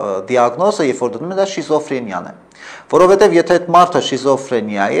անվտանգ դիագնոզը, երբ որ դնում են դա շիզոֆրենիան է, որովհետև եթե այդ մարդը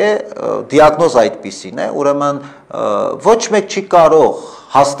շիզոֆրենիա է, դիագնոզ այդպիսին է, ուրեմն ոչ մեկ չի կարող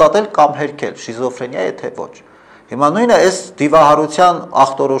հաստատել կամ հերքել շիզոֆրենիա է թե ոչ։ Հիմա նույնը այս դիվահարության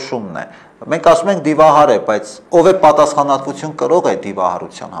ախտորոշումն է։ Մենք ասում ենք դիվահար է, բայց ով է պատասխանատվություն կրող է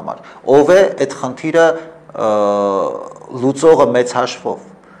դիվահարության համար, ով է այդ խնդիրը լուծողը մեծ հաշվով,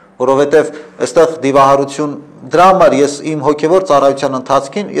 որովհետև այստեղ դիվահարություն, դրա համար ես իմ հոգևոր ծառայության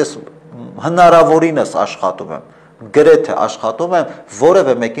ընթացքին ես հնարավորինս աշխատում եմ, գրեթե աշխատում եմ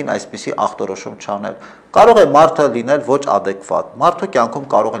որևէ մեկին այսպիսի ախտորոշում չանել։ Կարող է մարդը լինել ոչ adekvat, մարդու կյանքում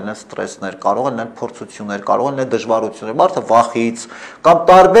կարող են լինել ստրեսներ, կարող են լինել փորձություններ, կարող են լինել դժվարություններ, մարդը վախից կամ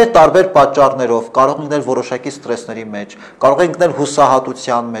տարբեր պատճառներով կարող է լինել որոշակի ստրեսների մեջ, կարող է լինել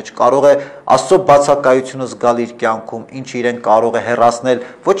հուսահատության մեջ, կարող է Աստծո բացակայությունը զգալ իր կյանքում, ինչը իրեն կարող է հեռացնել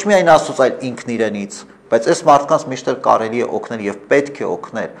ոչ միայն Աստծոց, այլ ինքն իրենից, բայց այս մարդկանց միշտ էլ կարելի է օգնել եւ պետք է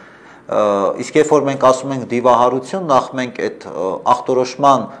օգնել։ Իսկ երբ որ մենք ասում ենք դիվահարություն, նախ մենք այդ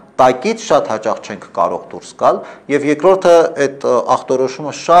ախտորոշման տակից շատ հաճախ չենք կարող դուրս գալ, եւ երկրորդը այդ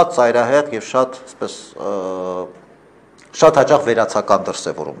ախտորոշումը շատ ծայրահեղ եւ շատ հաճախ վերացական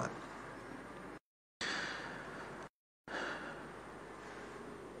դրսեւորում է։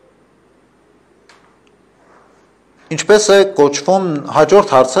 Ինչպես է կոչվում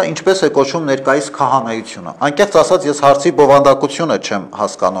հաջորդ հարցը, ինչպես է կոչվում ներկայիս քահանայությունը։ Անկեղծ ասած, ես հարցի բովանդակությունը չեմ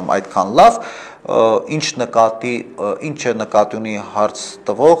հասկանում այդքան լավ, ինչ է նկատի ունի հարց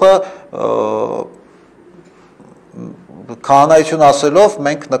տվողը, քահանայություն ասելով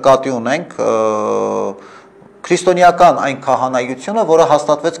մենք նկատի ունենք քրիստոնեական այն քահանայությունը, որը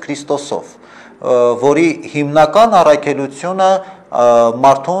հաստատվեց Քրիստոսով, որի հիմնական առաքելությունը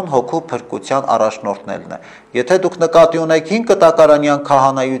մարդուն հոգու փրկության առաջնորդնելն է։ Եթե դուք նկատի ունեք 5 կտակարանյան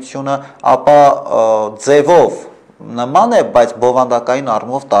քահանայությունը, ապա ձևով նման է, բայց բովանդակային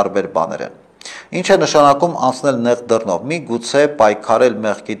առումով տարբեր բաներ են։ Ինչ է նշանակում անցնել նեղ դռնով, մի գուցե պայքարել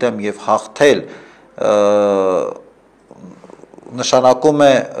մեղքի դեմ եւ հաղթել նշանակում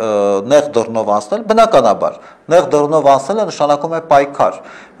է նեղ դռնով անցնել, բնականաբար նեղ դռնով անցնելը նշանակում է պայքար։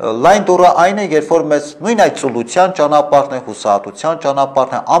 Լայն դուռը այն է, երբ որ մեզ նույն այդ ծուլության ճանապարհն է, հուսահատության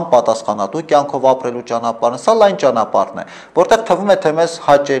ճանապարհն է, անպատասխանատու կյանքով ապրելու ճանապարհն է, սա լայն ճանապարհն է, որտեղ թվում է թե մեզ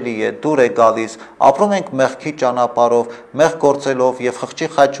հաճելի է, դուր է գալիս, ապրում ենք մեղքի ճանապարհով, մեղք գործելով եւ խղճի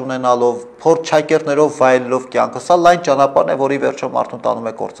խաչ ունենալով, փորձակերտներով վայելելով կյանքը, սա լայն ճանապարհն է, որի վերջում մարդուն տանում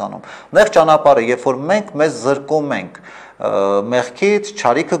է կործանում։ Նեղ ճանապարհը, երբ որ մենք մեզ զրկում ենք մեղքից,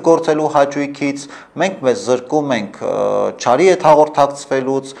 չարիքը գործելու հաճույքից, մենք մեզ զրկում ենք չարի հետ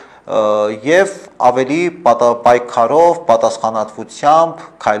հաղորդակցվելուց եւ ավելի պայքարով, պատասխանատվությամբ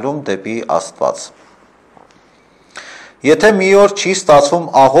քայլում դեպի Աստված։ Եթե մի օր չի ստացվում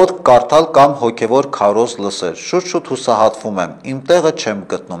աղոթք կարդալ կամ հոգևոր քարոզ լսել, շուտ-շուտ հուսահատվում եմ, իմ տեղը չեմ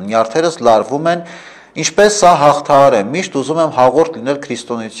գտնում, նյարդերս լարվում են, ինչպես սա հաղթահար է, միշտ ուզում եմ հաղորդ լինել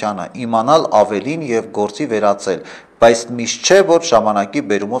քրիստոնեությանը, իմանալ ավելին եւ գործի վերածել, բայց միշտ չէ, որ ժամանակի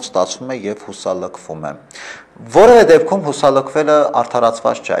բերումով ստացվում է եւ հուսալքվում եմ։ Որևէ դեպքում հուսալքվելը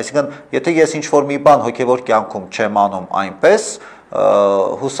արդարացված չէ, այսինքն եթե ես ինչ-որ մի բան հոգևոր կյանքում չեմ անում այնպես,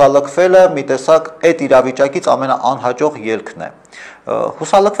 հուսալքվելը մի տեսակ այդ իրավիճակից ամենաանհաջող ելքն է։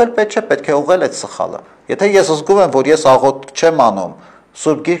 Հուսալքվել պետք չէ, պետք է ուղղել այդ սխալը։ Եթե ես զգում եմ, որ ես աղոթք չեմ անում,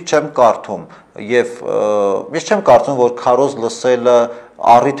 Սուրբ Գիրք չեմ կարդում եւ ես չեմ կարծում, որ քարոզ լսելը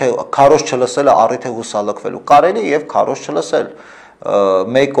քարոզ չլսելը առիթ է հուսալքվելու, կարելի եւ քարոզ չլսել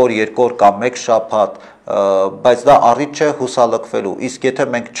 1 օր, 2 օր կամ 1 շաբաթ, բայց դա առիթ չէ հուսալքվելու։ Իսկ եթե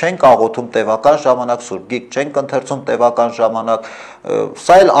մենք չենք աղոթում տևական ժամանակ, Սուրբ Գիրք չենք ընթերցում տևական ժամանակ,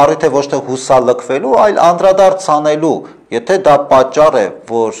 սա էլ առիթ է ոչ թե հուսալքվելու, այլ անդրադարձ անելու։ Եթե դա պատճառ է,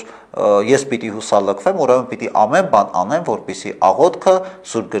 որ ես պիտի հուսալքվեմ, ուրեմն պիտի ամեն բան անեմ, որպեսզի աղոթքը,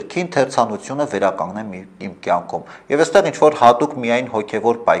 Սուրբ Գրքի ընթերցանությունը վերականգնեմ իմ կյանքում։ Եվ այստեղ ինչ որ հատուկ միայն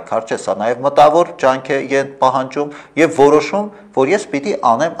հոգևոր պայքար չէ, սա նաև մտավոր ջանք է պահանջում եւ որոշում, որ ես պիտի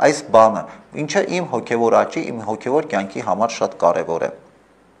անեմ այս բանը, ինչը իմ հոգևոր աճի, իմ հոգևոր կյանքի համար շատ կարեւոր է։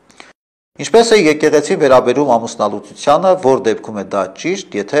 Ինչպես է եկեղեցին վերաբերում ամուսնալուծությանը, որ դեպքում է դա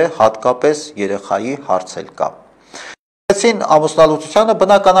ճիշտ, եթե հատկապես երեխայի հարցել կա։ Ամուսնալուծությանը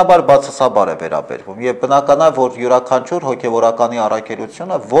բնականաբար բացասաբար է վերաբերվում եւ բնականա որ յուրաքանչյուր հոգեվորականի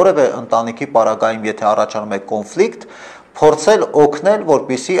առաքելությունը որևէ ընտանիքի պարագայում եթե առաջանում է կոնֆլիկտ, փորձել օգնել,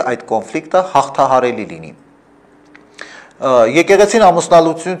 որպեսզի այդ կոնֆլիկտը հաղթահարելի լինի։ Եկեղեցին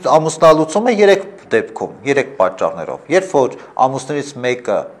ամուսնալուծում է 3 դեպքում, 3 պատճառներով։ Երբ որ ամուսներից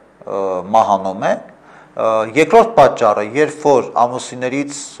մեկը մահանում է, երկրորդ պատճառը, երբ որ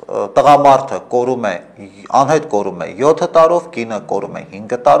ամուսիններից տղամարդը կորում է, անհետ կորում է 7 տարով, կինը կորում է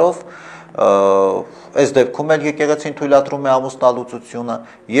 5 տարով, Այս դեպքում էլ եկեղեցին թույլատրում է ամուսնալուծությունը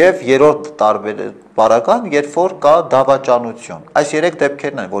եւ երրորդ պարագան, երբ որ կա դավաճանություն։ Այս երեք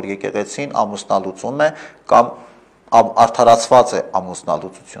դեպքերն են, որ եկեղեցին ամուսնալուծում է կամ արդարացված է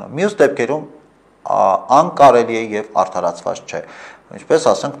ամուսնալուծությունը։ Մյուս դեպքերում անկարելի է եւ արդարացված չէ։ Ինչպես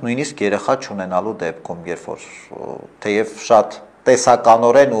ասենք, նույնիսկ երեխա չունենալու դեպքում, երբ որ թեև շատ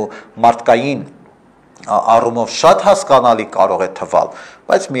տեսականորեն ու մարդկային առումով շատ հասկանալի կարող է թվալ,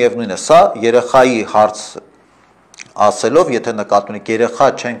 բայց միևնույն է, սա երեխայի հարց ասելով, եթե նկատի ունենք երեխա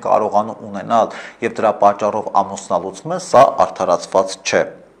չեն կարողանում ունենալ եւ դրա պատճառով ամուսնալուծում են, սա արդարացված չէ։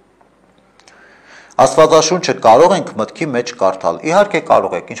 Աստվածաշունչը կարող ենք մտքի մեջ կարդալ։ Իհարկե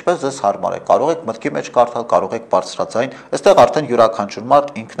կարող եք, ինչպես ձեզ հարմար է, կարող եք մտքի մեջ կարդալ, կարող եք բարձրաձայն, այստեղ արդեն յուրաքանչյուր մարդ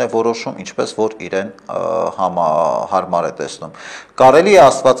ինքն է որոշում, ինչպես որ իրեն հարմար է տեսնում։ Կարելի է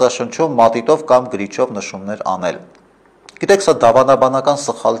Աստվածաշնչում մատիտով կամ գրիչով նշումներ անել։ Գիտեք, սա դավանաբանական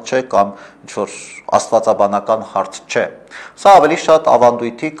սխալ չէ կամ ինչ-որ աստվածաբանական հարց չէ։ Սա ավելի շատ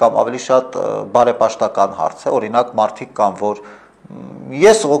ավանդույթի կամ ավելի շատ բարեպաշտական հարց է, օրինակ մարդիկ կան, որ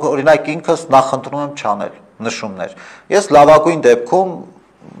ես օրինակ ինքս նախընտրում եմ չանել նշումներ։ Ես լավագույն դեպքում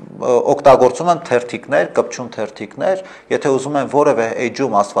օգտագործում եմ թերթիկներ, կպչուն թերթիկներ, եթե ուզում եմ որևէ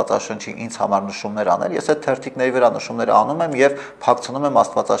էջում Աստվածաշնչի ինձ համար նշումներ անել, ես այդ թերթիկների վրա նշումները անում եմ եւ փակցնում եմ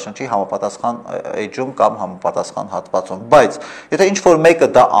Աստվածաշնչի համապատասխան էջում կամ համապատասխան հատվածում։ Բայց եթե ինչ-որ մեկը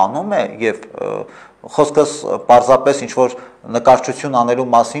դա անում է եւ խոսքս պարզապես ինչ-որ նկարչություն անելու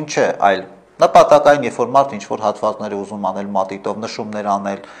մասին չէ, այլ նպատակային, երբ որ մարդ ինչ-որ հատվածներ է ուզում անել մատիտով, նշումներ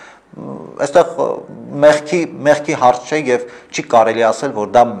անել, այստեղ մեղքի հարց չէ եւ չի կարելի ասել,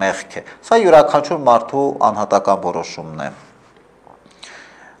 որ դա մեղք է։ Սա յուրաքանչյուր մարդու անհատական որոշումն է։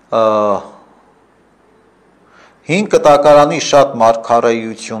 Հին կտակարանի շատ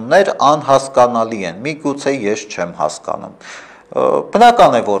մարգարեություններ անհասկանալի են, միգուցե ես չեմ հասկանում։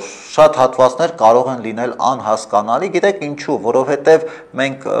 Բնական է, որ շատ հատվածներ կարող են լինել անհասկանալի, գիտեք ինչու, որովհետև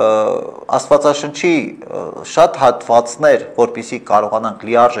մենք Աստվածաշնչի շատ հատվածներ, որպեսզի կարողանանք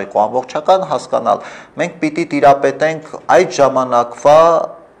լիարժեք ու ամբողջական հասկանալ, մենք պիտի տիրապետենք այդ ժամանակվա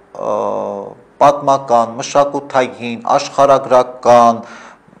պատմական, մշակութային, աշխարհագրական,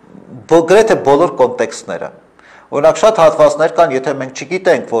 գրեթե բոլոր կոնտեքստները։ Օրինակ շատ հատվածներ կան, եթե մենք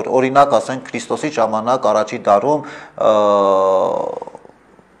չգիտենք, որ օրինակ ասենք Քրիստոսի ժամանակ առաջի դարում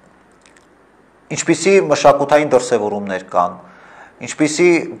ինչպիսի մշակութային դրսևորումներ կան, ինչպիսի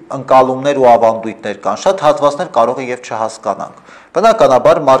ընկալումներ ու ավանդույթներ կան, շատ հատվածներ կարող է եւ չհասկանանք։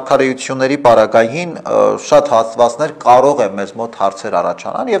 Բնականաբար մարգարեությունների պարագային շատ հատվածներ կարող է մեզ մոտ հարցեր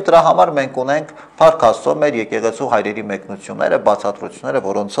առաջանալ եւ դրա համար մենք ունենք Փառք Աստծո մեր եկեղեցու հայրերի մեկնությունները, բացատրությունները,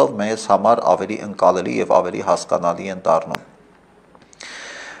 որոնցով մեզ համար ավելի ընկալելի եւ ավելի հասկանալի են դառնում։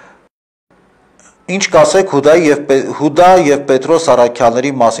 Ինչ կասեք Հուդա եւ Պետրոս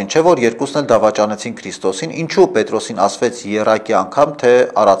առաքյալների մասին, չէ՞ որ երկուսն էլ դավաճանեցին Քրիստոսին, ինչու Պետրոսին ասվեց եռակի անգամ, թե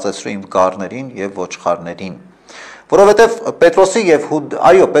արածեցրու իմ գառներին եւ ոչխարներին։ Որովհետև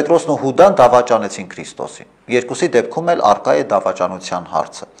Պետրոսն ու Հուդան դավաճանեցին Քրիստոսին։ Երկուսի դեպքում էլ արկա է դավաճանության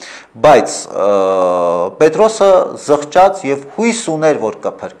հարցը։ Բայց Պետրոսը զղջաց եւ հույս ուներ, որ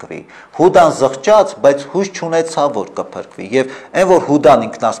կփրկվի։ Հուդան զղջաց, բայց հույս չունեցավ, որ կփրկվի։ Եվ այն, որ Հուդան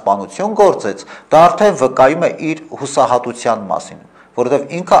ինքնասպանություն գործեց, դա արդեն վկայում է իր հուսահատության մասին,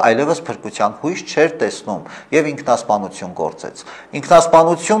 որովհետև ինքը այլևս փրկության հույս չէր տեսնում եւ ինքնասպանություն գործեց։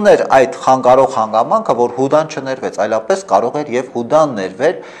 Ինքնասպանությունն էր այդ խանգարող հանգամանքը, որ Հուդան չներվեց, այլապես կարող էր եւ Հուդան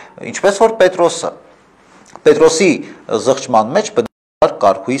ներվեր, ինչպես որ Պետրոսը։ Պետրոսի զղջման մեջ բնավ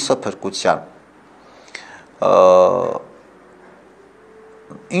կար հույսը փրկության։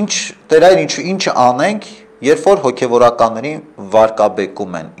 Ինչ անենք, երբ որ հոգեվորականների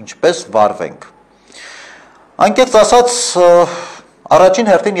վարկաբեկում են, ինչպես վարվենք։ Անկեղծ ասած, առաջին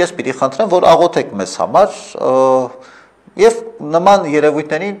հերթին ես պիտի խնդրեմ, որ աղոթեք մեզ համար եւ նման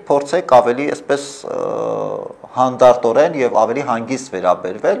երևույթներին փորձեք ավելի այսպես հանդարտորեն եւ ավելի հանգիստ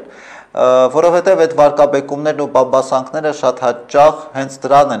վերաբերվել, որովհետեւ այդ վարկաբեկումներն ու բամբասանքները շատ հաճախ հենց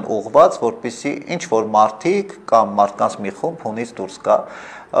դրան են ուղղված, որպեսզի ինչ որ մարդիկ կամ մարդկանց մի խումբ հունից դուրս գա,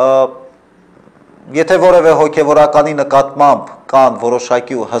 եթե որևէ հոգեվորականի նկատմամբ կան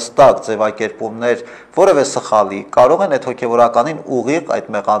որոշակի ու հստակ ձևակերպումներ, որևէ սխալի, կարող են այդ հոգեվորականին ուղիղ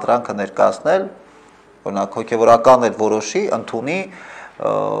այդ մեղադրանքը ներկայացնել, օրինակ հոգեվորականն էլ որոշի, ընդունի,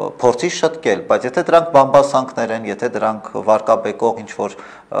 փորձի շտկել, բայց եթե դրանք բամբասանքներ են, եթե դրանք վարկաբեկող ինչ-որ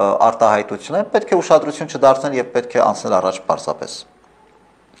արտահայտություն են, պետք է ուշադրություն չդարձնել եւ պետք է անցնել առաջ պարզապես։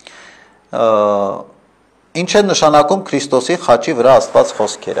 Ինչ է նշանակում Քրիստոսի խաչի վրա ասված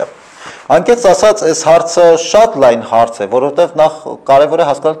խոսքերը։ Անկեղծ ասած, այս հարցը շատ լայն հարց է, որովհետև նախ կարևոր է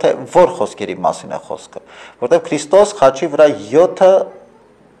հասկանալ, թե որ խոսքերի մասին է խոսքը, որովհետև Քրիստոս խաչի վրա 7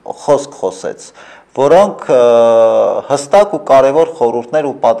 խոսք խոսեց, որոնք հստակ ու կարևոր խորհուրդներ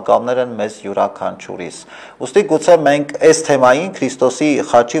ու պատգամներ են մեզ յուրաքանչյուրիս։ Ուստի գուցե մենք այս թեմային Քրիստոսի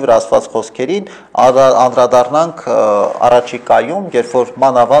խաչի վրա ասված խոսքերին անդրադառնանք առաջիկայում, երբ որ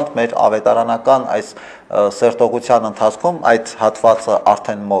մանավանդ մեր ավետարանական այս սերտողության ընթացքում այդ հատվածը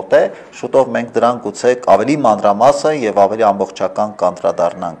արդեն մոտ է, շուտով մենք դրան գուցե ավելի մանրամասը եւ ավելի ամբողջական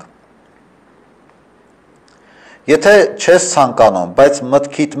կանդրադառնանք։ Եթե չես ցանկանում, բայց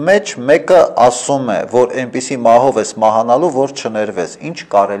մտքիդ մեջ մեկը ասում է, որ այնպիսի մահով ես մահանալու, որ չներվես, ինչ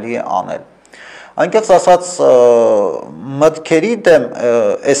կարելի է անել։ Անկեղծ ասած, մտքերի դեմ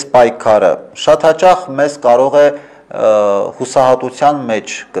այս պայքարը շատ հաճախ մեզ կարող է հուսահատության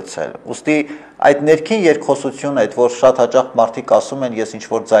մեջ գցել։ Ուստի այդ ներքին երկխոսությունը, այդ որ շատ հաճախ մարդիկ ասում են, ես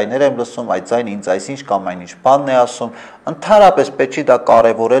ինչ-որ ձայներ եմ լսում, այդ ձայնը ինձ այսինչ կամ այնինչ բանն է ասում, ընդհանրապես պետք չի դա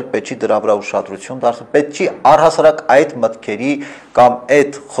կարևորել, պետք չի դրա վրա ուշադրություն դարձնել, պետք չի առհասարակ այդ մտքերի կամ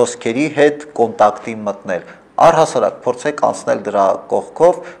այդ խոսքերի հետ կոնտակտի մտնել։ Առհասարակ փորձեք անցնել դրա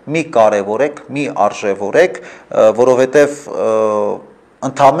կողքով, մի կարևորեք, մի արժևորեք, որովհետև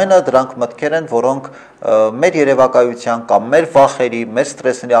ընդամենը դրանք մտքեր են, որոնք մեր երևակայության կամ մեր վախերի, մեր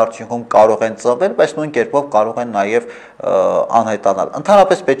ստրեսների արդյունքում կարող են ծնվել, բայց նույն կերպով կարող են նաև անհետանալ։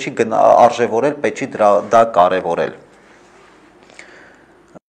 Ընդհանրապես պետք չի արժևորել, պետք չի դա կարևորել։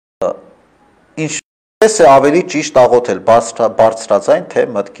 Ինչպես է ավելի ճիշտ աղոթել բարձրաձայն, թե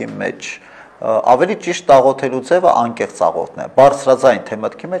մտքի մեջ։ Ավելի ճիշտ աղոթելու ձևը անկեղծ աղոթն է, բարձրաձայն, թե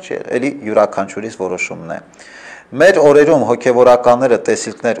մտքի մեջ էլի յուրաքանչյուրիս որոշումն է։ Մեր օրերում հոգևորականները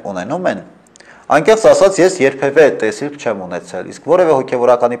տեսիլքներ ունենում են, անկեղծ ասած ես երբևէ տեսիլք չեմ ունեցել, իսկ որևէ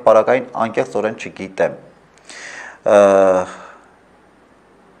հոգևորականի պարագային անկեղծորեն չգիտեմ։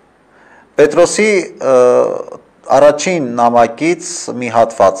 Պետրոսի առաջին նամակից մի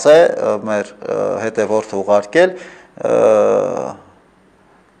հատված է մեր հետևորդը ուղարկել,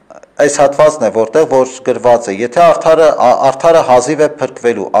 այս հատվածն է, որտեղ որ գրված է, եթե արդարը հազիվ է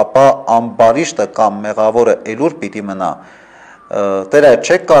փրկվելու, ապա ամբարիշտը կամ մեղավորը էլուր պիտի մնա։ Տեր այդ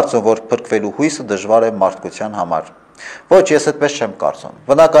չեք կարծում, որ փրկվելու հույսը դժվար է մարդկության համար։ Ոչ, ես այդպես չեմ կարծում։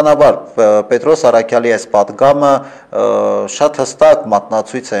 Բնականաբար Պետրոս Առաքյալի այս պատգամը շատ հստակ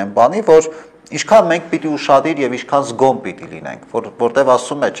մատնացույց է այն բանի, որ ինչքան մենք պիտի ուշադիր եւ ինչքան զգոն պիտի լինենք, որտեվ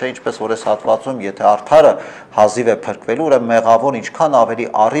ասում է, չէ, ինչպես որ այս հատվածում, եթե արդարը հազիվ է փրկվելու, ուրեմն մեղավոր ինչքան ավելի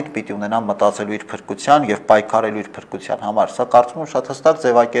առիթ պիտի ունենա մտածելու իր փրկության եւ պայքարելու իր փրկության համար։ Սա կարծում եմ շատ հստակ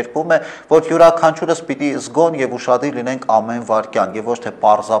ձևակերպում է, որ յուրաքանչյուրս պիտի զգոն եւ ուշադիր լինենք ամեն վարքյան եւ ոչ թե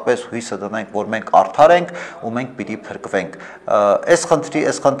պարզապես հույսը դնենք, որ մենք արդար ենք ու մենք պիտի փրկվենք։ Այս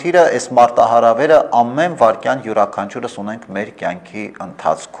խնդիրը, այս մարտահրավերը ամեն վարքյան յուրաքանչյուրս ունենք մեր կյանքի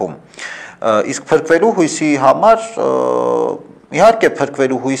ընթացքում։ Իսկ փրկվելու հույսի համար իհարկե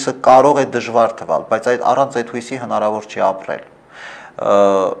փրկվելու հույսը կարող է դժվար թվալ, բայց առանց այդ հույսի հնարավոր չի ապրել։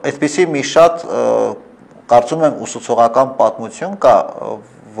 Այդպիսի մի շատ կարծում եմ ուսուցողական պատմություն կա,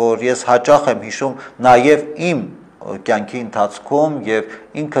 որ ես հաճախ եմ հիշում նաև իմ կյանքի ընթացքում եւ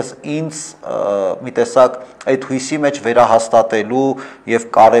ինքս ինձ մի տեսակ այդ հույսի մեջ վերահաստատելու եւ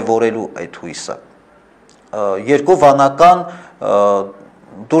կարեւորելու այդ հույսը։ Երկու վանական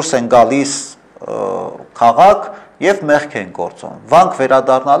դուրս են գալիս քաղաք եւ մեղք են գործում։ Վանք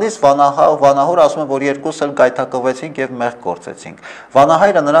վերադառնալիս վանահորը ասում է, որ երկուսս էլ գայթակղվեցինք եւ մեղք գործեցինք։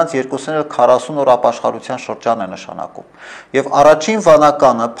 Վանահայրը նրանց երկուսին էլ 40 օր ապաշխարության շրջան է նշանակում։ Եվ առաջին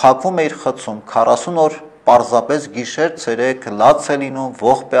վանականը փակվում է իր խցում 40 օր պարզապես գիշեր ցերեկ լաց է լինում,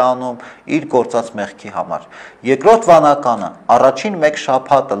 ողբ է անում իր գործած մեղքի համար։ Երկրորդ վանականը առաջին մեկ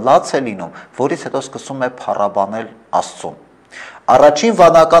շաբաթը լաց է լինում, որից հետո սկսում է փառաբանել Աստծուն։ Առաջին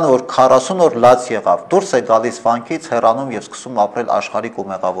վանականը, որ 40 օր լաց եղավ, դուրս է գալիս վանքից, հեռանում եւ սկսում ապրել աշխարհիկ ու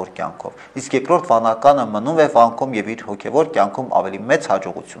մեղավոր կյանքով։ Իսկ երկրորդ վանականը մնում է վանքում եւ իր հոգեվոր կյանքում ավելի մեծ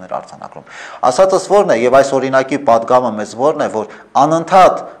հաջողություններ արձանագրում։ Ասածս ո՞րն է եւ այս օրինակի պատգամը մեզ ո՞րն է, որ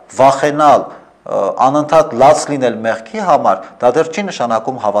անընդհատ վախենալ, անընդհատ լաց լինել մեղքի համար, դա դեռ չի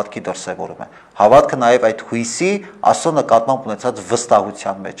նշանակում հավատքի դրսևորում է։ Հավատքը նաև այդ հույսի Աստծո նկատմամբ ունեցած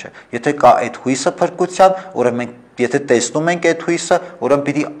վստահության մեջ է։ Եթե կա այդ հույսը փրկության, ուրեմն մենք եթե տեսնում ենք այդ հույսը, ուրեմն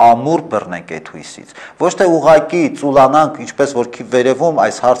պիտի ամուր բռնենք այդ հույսից։ Ոչ թե ուղակի ծուլանանք, ինչպես որ վերևում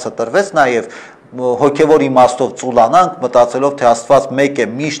այս հարցը տրվեց նաև հոգևոր իմաստով ծուլանանք, մտածելով թե Աստված մեկ է,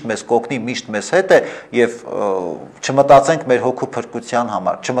 միշտ մեզ կօգնի, միշտ մեզ հետ է եւ չմտածենք մեր հոգու փրկության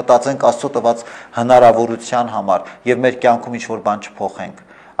համար, չմտածենք Աստծո տված հնարավորության համար եւ մեր կյանքում ինչ որ բան չփոխենք։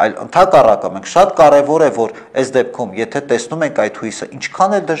 Այլ ընդհակառակը մենք շատ կարևոր է, որ այս դեպքում, եթե տեսնում ենք այդ հույսը,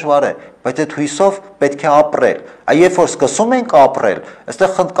 ինչքան էլ դժվար է, բայց այդ հույսով պետք է ապրել։ Երբ որ սկսում ենք ապրել,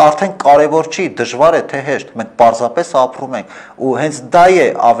 այստեղ արդեն կարևոր չի, դժվար է թե հեշտ, մենք պարզապես ապրում ենք ու հենց դա է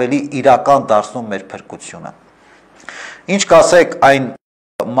ավելի իրական դարձնում մեր փրկությունը։ Ինչ կասեք այն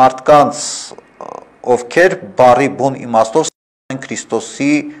մարդկանց ովքեր բարի բուն իմաստով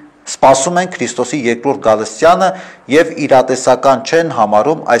սպասում են Քրիստոսի երկրորդ գալստյանը եւ իրատեսական չեն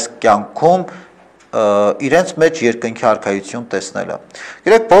համարում այս կյանքում իրենց մեջ երկնքի արքայություն տեսնելը։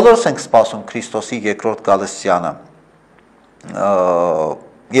 Գիտեք, բոլորս ենք սպասում Քրիստոսի երկրորդ գալստյանը։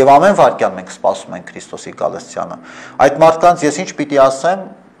 Եվ ամեն վայրկյան մենք սպասում ենք Քրիստոսի գալստյանը։ Այդ մարդկանց ես ինչ պիտի ասեմ,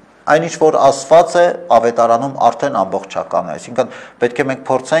 այնինչ որ ասված է ավետարանում արդեն ամբողջական է, այսինքն պետք է մենք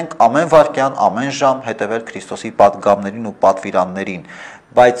փորձենք ամեն վայրկյան, ամեն ժամ հետևել Քրիստոսի պատգամներին ու պատվիրաններին,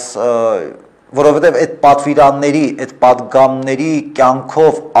 բայց որովհետև այդ պատվիրանների, այդ պատգամների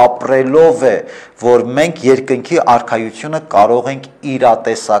կյանքով ապրելով է, որ մենք երկնքի արքայությունը կարող ենք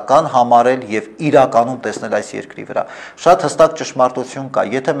իրատեսական համարել եւ իրականում տեսնել այս երկրի վրա։ Շատ հստակ ճշմարտություն կա,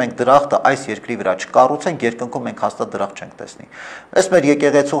 եթե մենք դրախտը այս երկրի վրա չկառուցենք, երկնքում մենք հաստատ դրախտ չենք տեսնի։ Այս մեր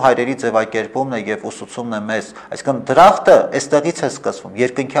եկեղեցու հայրերի ձևակերպումն է եւ ուսուցումն է մեզ, այսինքն դրախտը այստեղից է սկսվում,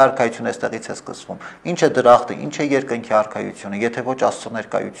 երկնքի արքայությունը այստեղից է սկսվում։ Ինչ է դրախտը, ինչ է երկնքի արքայությունը, եթե ոչ Աստծո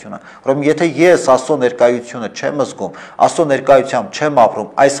ներկայությունը։ Ուրեմն եթե ես Աստծո ներկայությունը չեմ զգում, Աստծո ներկայությամբ չեմ ապրում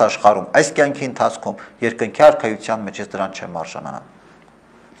այս աշխարհում, այս կյանքի ընթացքում, երկնքի արքայության մեջ ես դրան չեմ արժանանա։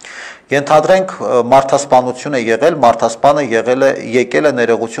 Ենթադրենք մարդասպանություն է եղել, մարդասպանը եկել է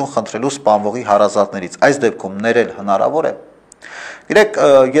ներողություն խնդրելու սպանվողի հարազատներից։ Այս դեպքում ներել հնարավոր է։ Գիտեք,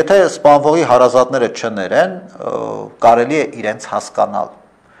 եթե սպանվողի հարազատները չներեն, կարելի է իրենց հասկանալ։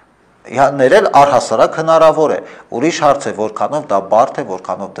 Ներել առհասարակ հնարավոր է, ուրիշ հարց է, որքանով դա բարդ է,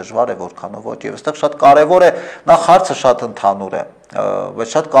 որքանով դժվար է, որքանով ոչ, եւ այստեղ շատ կարեւոր է, նախ հարցը շատ ընդհանուր է,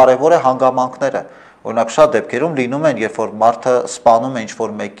 բայց շատ կարեւոր է հանգամանքները, օրինակ շատ դեպքերում լինում են, երբ որ մարդը սպանում է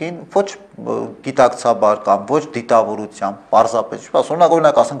ինչ-որ մեկին, ոչ գիտակցաբար կամ ոչ դիտավորությամբ, պարզապես,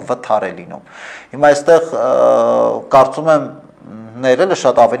 օրինակ ասենք վթար է լինում։ Հիմա այստեղ կարծում եմ ներելը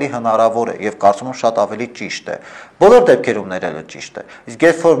շատ ավելի հնարավոր է եւ կարծում եմ շատ ավելի ճիշտ է։ Բոլոր դեպքերում ներելը ճիշտ է։ Իսկ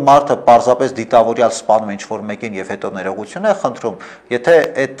երբ որ մարդը պարզապես դիտավորյալ սպանում է ինչ-որ մեկին եւ հետո ներողություն է խնդրում, եթե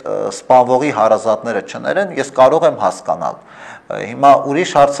այդ սպանվողի հարազատները չներեն, ես կարող եմ հասկանալ։ Հիմա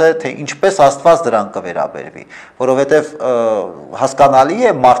ուրիշ հարց է, թե ինչպես Աստված դրան կվերաբերվի, որովհետև հասկանալի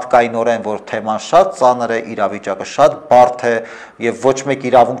է մարդկայնորեն, որ թեման շատ ծանր է, իրավիճակը շատ բարդ է եւ ոչ մեկ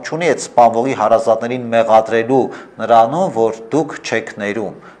իրավունք չունի այդ սպանվողի հարազատներին մեղադրելու նրանում, որ դուք չեք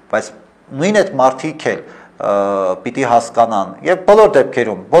ներում, բայց նույն այդ մարդիկ էլ պիտի հասկանան եւ բոլոր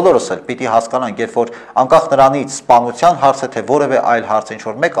դեպքերում բոլորս էլ պիտի հասկանան, երբ որ անկախ նրանից սպանության հարցը թե որևէ այլ հարց ինչ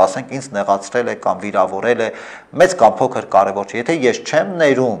որ մեկ ասենք ինձ նեղացրել է կամ վիրավորել է, մեծ կամ փոքր կարևոր չէ, եթե ես չեմ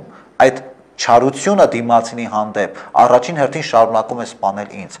ներում այդ չարությունը դիմացինի հանդեպ, առաջին հերթին շարունակում է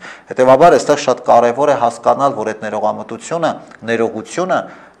սպանել ինձ։ Հետևաբար այստեղ շատ կարևոր է հասկանալ, որ այդ ներողամտությունը, ներողությունը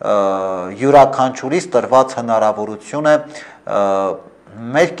յուրաքանչյուրից տրված հնարավորություն է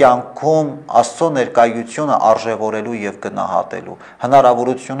մեր կյանքում Աստծո ներկայությունը արժևորելու եւ գնահատելու,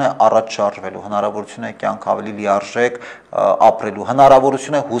 հնարավորություն է առաջ շարժվելու, հնարավորություն է կյանք ավելի լիարժեք ապրելու,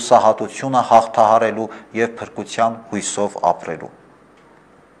 հնարավորություն է հուսահատությունը հաղթահարելու եւ փրկության հույսով ապրելու։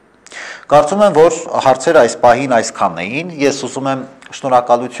 Կարծում եմ, որ հարցերը այս պահին այսքանն էին, ես ուզում եմ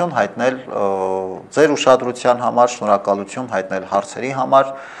շնորհակալություն հայտնել ձեր ուշադրության համար, շնորհակալություն հայտնել հարցերի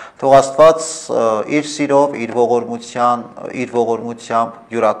համար, թող Աստված իր սիրով, իր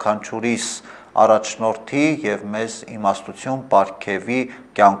ողորմությամբ յուրաքանչյուրիս առաջնորդի եւ մեզ իմաստություն պարգևի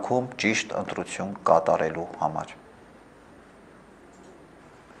կյանքում ճիշտ ընտրություն կատարելու համար։